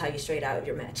 and she will tell you straight out,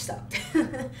 your match sucked.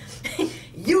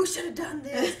 You should have done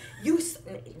this.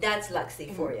 That's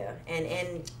Lexi for you.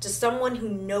 And just someone who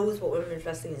knows what women's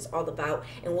wrestling is all about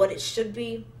and what it should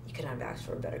be. You could have asked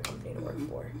for a better company to work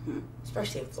for,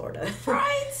 especially in Florida.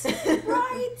 Right.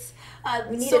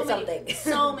 We needed something.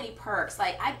 So many perks.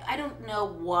 Like I don't know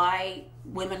why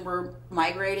women were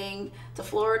migrating to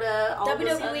Florida. All WWE of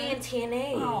a sudden. and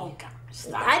TNA. Oh gosh,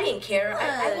 stop. I didn't care.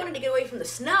 I wanted to get away from the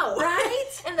snow.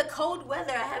 Right. And the cold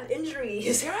weather. I have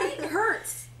injuries. Right. It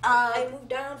hurts. I moved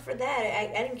down for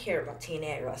that. I didn't care about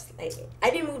TNA wrestling. I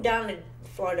didn't move down to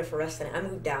Florida for wrestling. I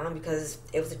moved down because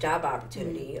it was a job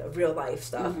opportunity, real life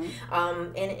stuff,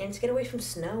 and to get away from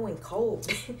snow and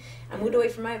cold. I moved away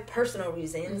for my personal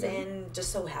reasons, and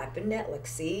just so happened that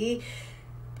Lexi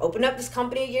opened up this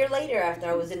company a year later after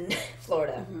I was in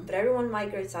Florida. But everyone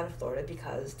migrates out of Florida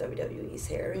because WWE's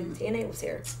here and TNA was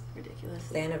here.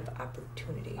 Ridiculous. Land of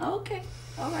opportunity. Okay.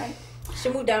 All right. She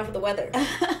moved down for the weather.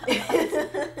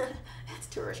 It's a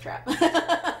tourist trap.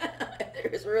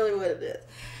 It's really what it is.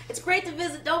 It's great to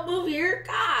visit. Don't move here.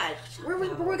 Gosh, we're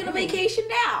going to vacation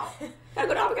now. Gotta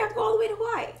go down. We got to go all the way to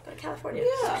Hawaii. Go to California.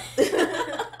 Yeah.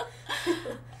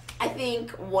 I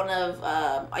think one of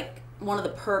the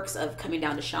perks of coming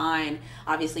down to Shine,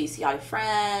 obviously you see all your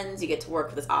friends, you get to work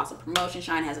for this awesome promotion.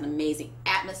 Shine has an amazing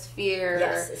atmosphere.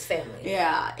 Yes, it's family.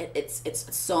 Yeah,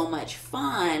 it's so much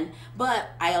fun. But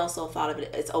I also thought of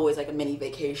it, it's always like a mini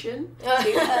vacation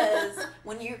because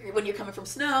when you're coming from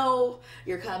snow,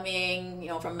 you're coming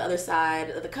from the other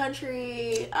side of the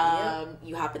country.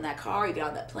 You hop in that car, you get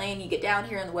on that plane, you get down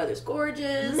here, and the weather's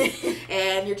gorgeous,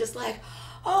 and you're just like,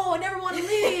 oh, I never want to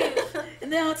leave.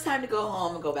 And now it's time to go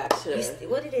home and go back to...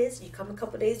 What it is, you come a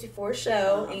couple days before a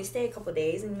show, and you stay a couple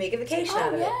days and make a vacation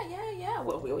out of it. Yeah.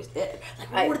 Well, we always did.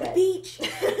 Like, we're going to the beach.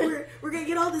 We're going to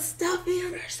get all this stuff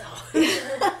in. So.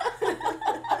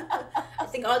 I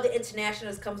think all the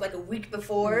internationals comes like a week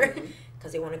before.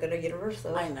 because they want to go to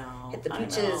Universal. I know. Hit the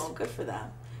beaches. Know. Good for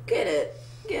them. Get it.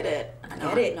 I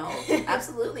know. Get it. No,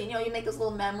 absolutely. You know, you make those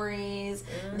little memories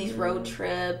and these road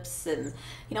trips, and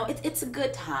you know, it's a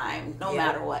good time no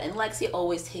matter what. And Lexi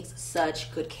always takes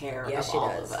such good care of all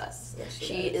of us. Yes,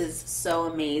 she is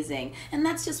so amazing, and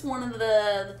that's just one of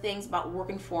the things about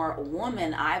working for a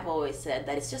woman. I've always said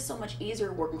that it's just so much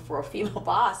easier working for a female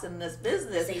boss in this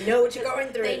business. They know what you're going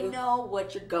through. They know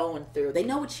what you're going through. They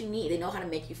know what you need. They know how to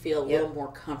make you feel a little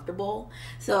more comfortable.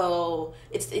 So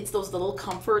it's those little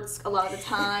comforts a lot of the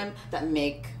time that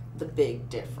make the big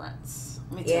difference.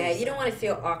 Yeah, you don't want to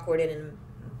feel awkward in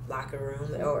a locker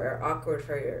room or awkward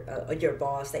for your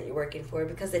boss that you're working for,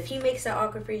 because if he makes that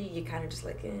awkward for you, you kind of just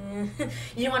like,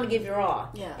 you don't want to give your all.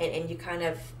 Yeah. And you kind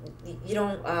of, you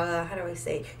don't, how do I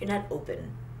say, you're not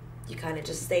open. You kind of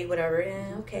just say whatever,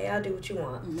 okay, I'll do what you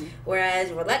want.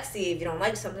 Whereas with Lexi, if you don't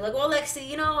like something, like, well, Lexi,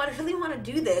 you know, I really want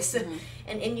to do this.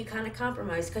 And you kind of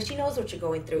compromise because she knows what you're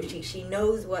going through. She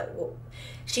knows what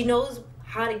she knows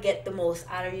how to get the most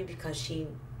out of you because she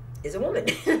is a woman.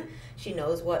 She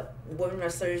knows what women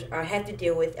wrestlers have to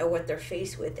deal with or what they're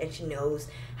faced with, and she knows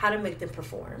how to make them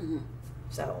perform.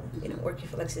 So, you know, working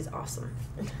for Lexi is awesome.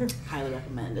 Highly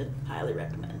recommended.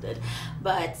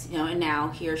 But, you know, and now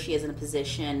here she is in a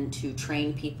position to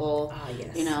train people.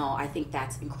 Yes. You know, I think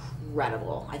that's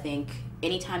incredible. I think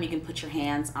anytime you can put your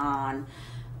hands on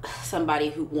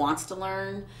somebody who wants to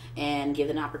learn and give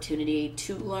them an opportunity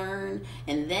to learn,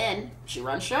 and then she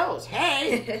runs shows.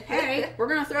 Hey, we're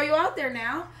going to throw you out there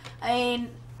now. I mean,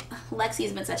 Lexi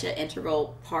has been such an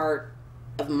integral part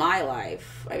of my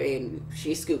life. I mean,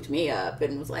 she scooped me up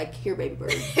and was like, here, baby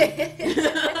bird. Let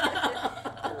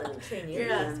me train you.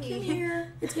 Come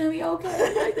here. It's going to be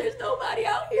okay. Like, there's nobody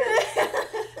out here.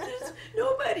 There's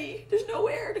nobody. There's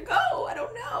nowhere to go. I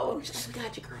don't know. She's like, we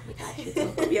got you, girl. We got you. It's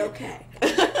going to be okay.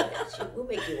 We'll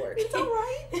make you work. It's all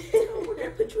right. So we're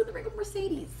going to put you in the regular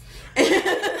Mercedes.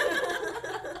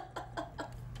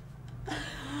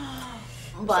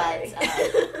 But,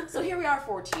 so here we are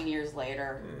 14 years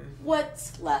later.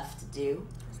 What's left to do?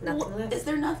 Nothing left. Is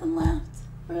there nothing left?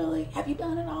 Really? Have you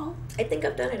done it all? I think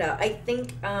I've done it all. I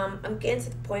think I'm getting to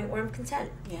the point where I'm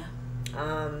content. Yeah.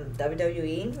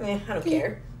 WWE, I don't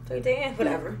care.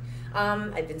 Whatever.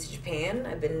 I've been to Japan.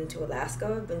 I've been to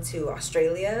Alaska. I've been to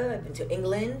Australia. I've been to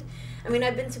England. I mean,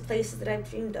 I've been to places that I've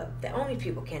dreamed of, that only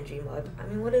people can dream of. I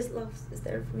mean, what is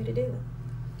there for me to do?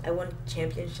 I won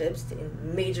championships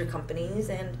in major companies,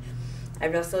 and I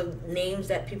wrestled names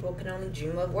that people can only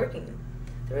dream of working.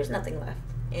 There is nothing left.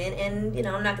 And you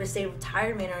know, I'm not going to say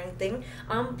retirement or anything,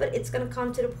 but it's going to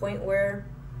come to the point where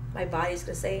my body's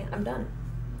going to say, I'm done.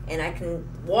 And I can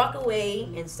walk away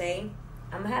and say,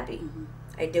 I'm happy.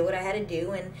 I did what I had to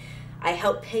do, and I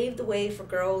helped pave the way for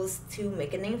girls to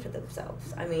make a name for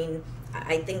themselves. I mean,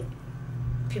 I think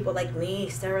people like me,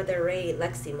 Sarah Del Rey,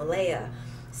 Lexi, Malaya,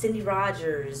 Cindy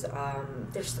Rogers,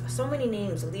 there's so many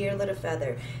names, Lear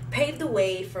Littlefeather, paved the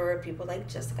way for people like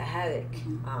Jessica Havoc,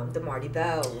 the Marty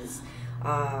Bells,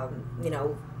 you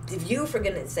know, The View, for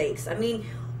goodness sakes. I mean,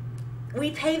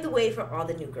 we paved the way for all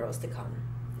the new girls to come.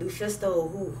 Lufisto,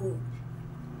 who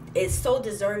is so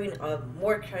deserving of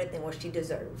more credit than what she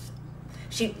deserves.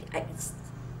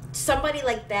 Somebody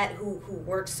like that who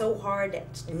worked so hard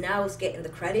that now is getting the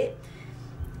credit.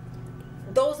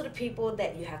 Those are the people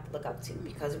that you have to look up to,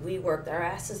 because we worked our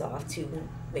asses off to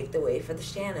make the way for the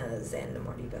Shannas and the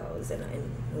Marty Bells and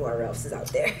whoever else is out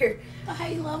there. The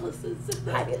Heidi Lovelaces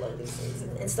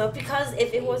and stuff. Because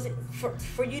if it wasn't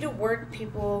for you to work,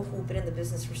 people who've been in the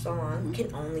business for so long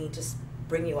can only just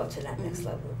bring you up to that next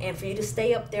level. And for you to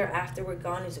stay up there after we're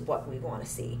gone is what we want to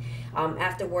see.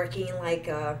 After working like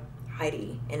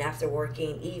Heidi, and after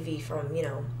working Evie from, you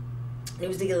know,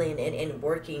 New Zealand, and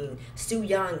working Stu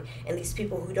Young, and these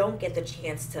people who don't get the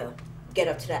chance to get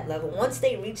up to that level. Once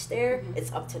they reach there,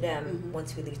 it's up to them,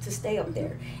 once we leave, to stay up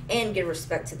there and give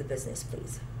respect to the business,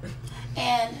 please.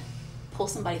 And pull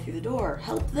somebody through the door,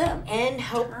 help them. And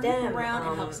help Turn them. around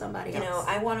and help somebody else. You know,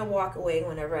 I want to walk away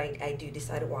whenever I do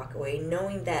decide to walk away,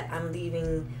 knowing that I'm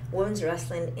leaving women's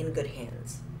wrestling in good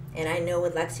hands. And I know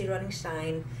with Lexi running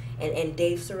Shine and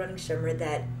Dave still running Shimmer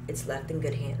that it's left in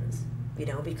good hands. You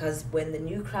know, because when the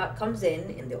new crowd comes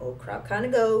in and the old crowd kind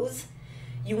of goes,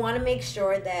 you want to make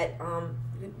sure that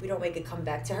we don't make it come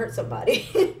back to hurt somebody.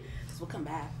 Because we'll come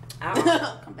back.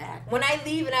 I'll come back. When I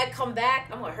leave and I come back,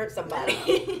 I'm going to hurt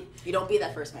somebody. You don't be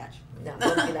that first match. No,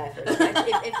 don't be that first match.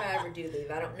 If I ever do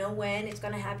leave. I don't know when it's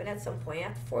going to happen at some point.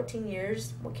 After 14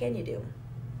 years, what can you do?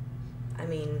 I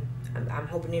mean, I'm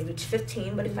hoping to reach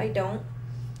 15, but if I don't,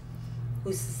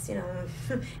 who's, you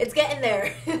know, it's getting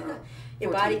there.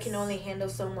 Your body can only handle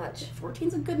so much.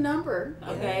 14's a good number,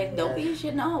 okay? Yeah. Don't be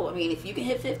shit. No, I mean, if you can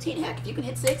hit 15, heck, if you can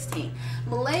hit 16.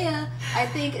 Malaya, I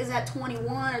think, is at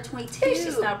 21 or 22. She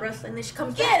stopped wrestling, then she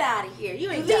comes Get back. out of here. You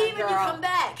ain't You done, leave girl. and you come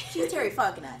back. She's Terry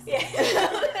fucking us. Yeah.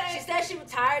 She said she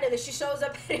retired and then she shows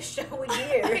up at a show a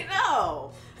year. I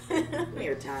know.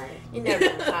 You're tired. You never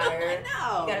retire. I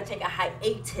know. You gotta take a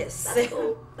hiatus. That's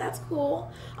cool. That's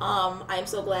cool. I'm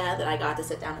so glad that I got to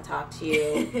sit down and talk to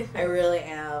you. I really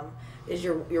am. Because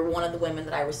you're one of the women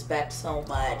that I respect so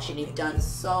much, and you've done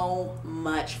so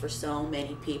much for so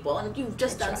many people, and you've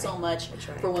just done so much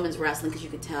for women's wrestling, because you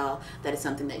can tell that it's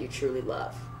something that you truly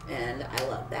love, and I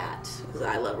love that because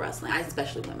I love wrestling.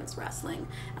 Especially women's wrestling.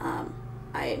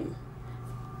 I'm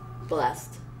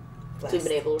blessed to have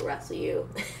been able to wrestle you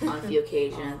on a few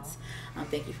occasions.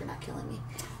 Thank you for not killing me.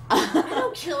 I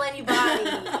don't kill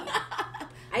anybody.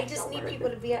 I just need people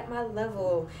to be at my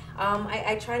level.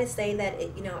 I try to say that,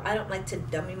 I don't like to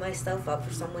dummy myself up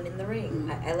for someone in the ring.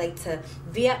 Mm-hmm. I like to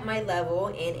be at my level,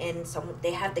 and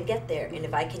they have to get there. And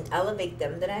if I can elevate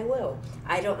them, then I will.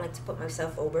 I don't like to put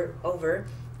myself over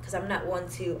because I'm not one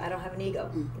to, I don't have an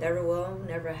ego. Never will,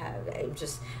 never have.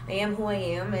 I am who I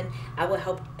am, and I will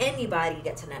help anybody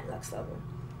get to that next level,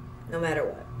 no matter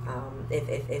what.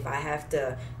 If I have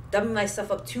to dummy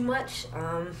myself up too much,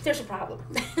 there's a problem.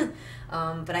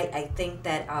 But I think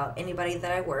that anybody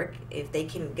that I work, if they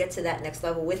can get to that next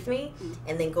level with me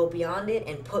and then go beyond it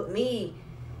and put me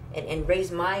and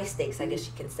raise my stakes, I guess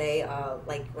you can say,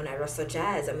 like when I wrestle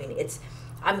Jazz, I mean,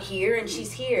 I'm here and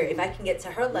she's here. If I can get to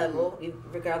her level,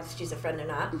 regardless if she's a friend or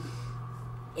not,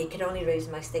 it can only raise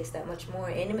my stakes that much more,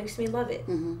 and it makes me love it.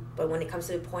 But when it comes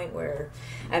to the point where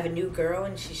I have a new girl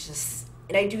and she's just,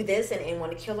 and I do this and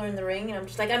want to kill her in the ring, and I'm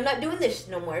just like, I'm not doing this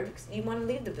no more, because you want to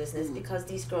leave the business because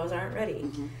these girls aren't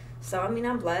ready. So I mean,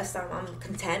 I'm blessed, I'm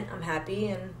content, I'm happy,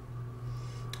 and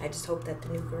I just hope that the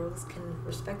new girls can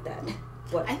respect that.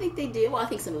 What? I think they do. Well, I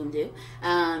think some of them do.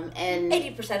 And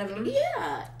 80% of them.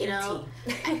 Yeah,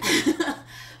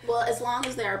 well, as long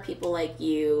as there are people like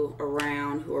you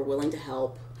around who are willing to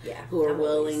help, who are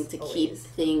willing to keep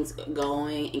things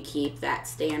going and keep that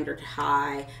standard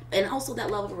high, and also that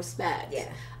level of respect. Yeah,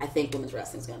 I think women's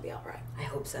wrestling is going to be all right. I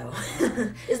hope so.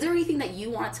 Is there anything that you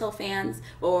want to tell fans,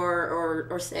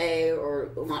 or say, or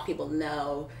want people to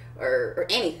know, or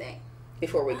anything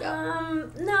before we go?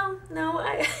 No.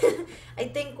 I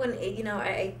think when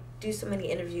I do so many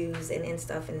interviews and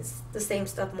stuff, and it's the same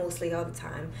stuff mostly all the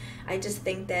time. I just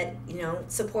think that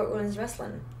support women's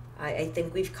wrestling. I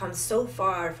think we've come so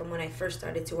far from when I first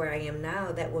started to where I am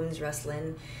now, that women's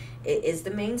wrestling is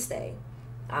the mainstay.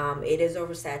 It is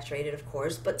oversaturated, of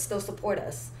course, but still support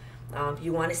us. If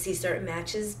you want to see certain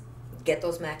matches, get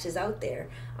those matches out there.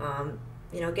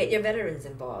 Get your veterans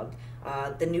involved.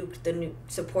 The new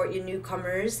support your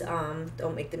newcomers.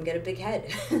 Don't make them get a big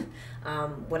head.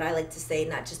 What I like to say,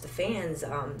 not just the fans,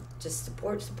 just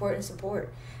support.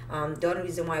 The only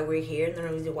reason why we're here, and the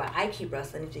only reason why I keep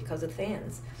wrestling, is because of the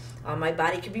fans. My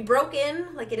body could be broken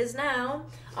like it is now,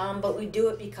 but we do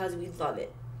it because we love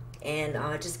it, and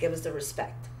just give us the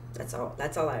respect. That's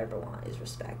all I ever want, is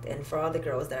respect. And for all the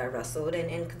girls that I wrestled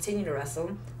and continue to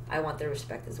wrestle, I want their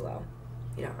respect as well.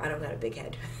 I don't got a big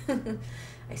head.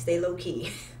 I stay low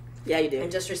key. Yeah, you do.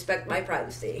 And just respect my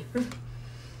privacy.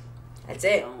 That's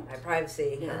it. My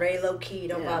privacy. Yeah. I'm very low key.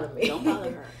 Don't bother me. Don't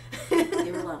bother her.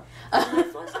 Leave her alone.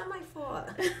 It's not my fault.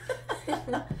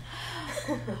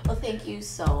 Well, thank you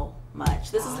so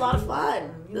much. This is a lot of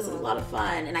fun. This is a lot of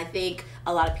fun, and I think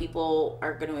a lot of people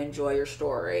are going to enjoy your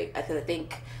story. I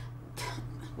think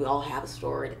we all have a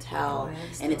story to tell,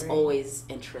 and it's always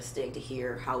interesting to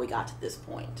hear how we got to this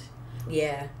point.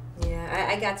 Yeah.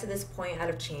 I got to this point out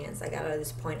of chance. I got to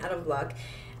this point out of luck.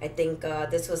 I think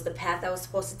this was the path I was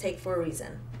supposed to take for a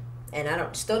reason, and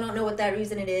I still don't know what that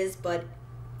reason it is, but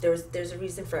there's a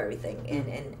reason for everything,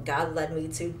 and God led me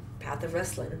to path of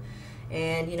wrestling.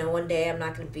 And one day I'm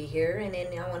not going to be here, and then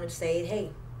I want to say,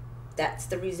 hey, that's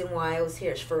the reason why I was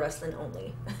here. It's for wrestling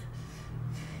only.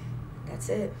 That's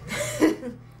it.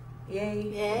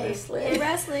 Yay.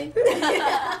 Wrestling.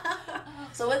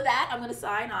 So with that, I'm going to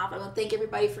sign off. I want to thank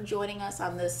everybody for joining us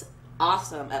on this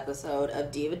awesome episode of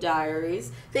Diva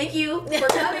Diaries. Thank you for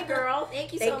coming, girl.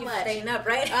 Thank you so much. Thank you for staying up,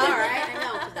 right? All right, I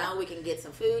know, because now we can get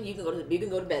some food. You can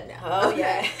go to bed now. Oh,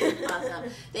 yeah.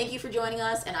 Awesome. Thank you for joining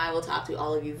us, and I will talk to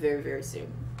all of you very, very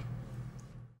soon.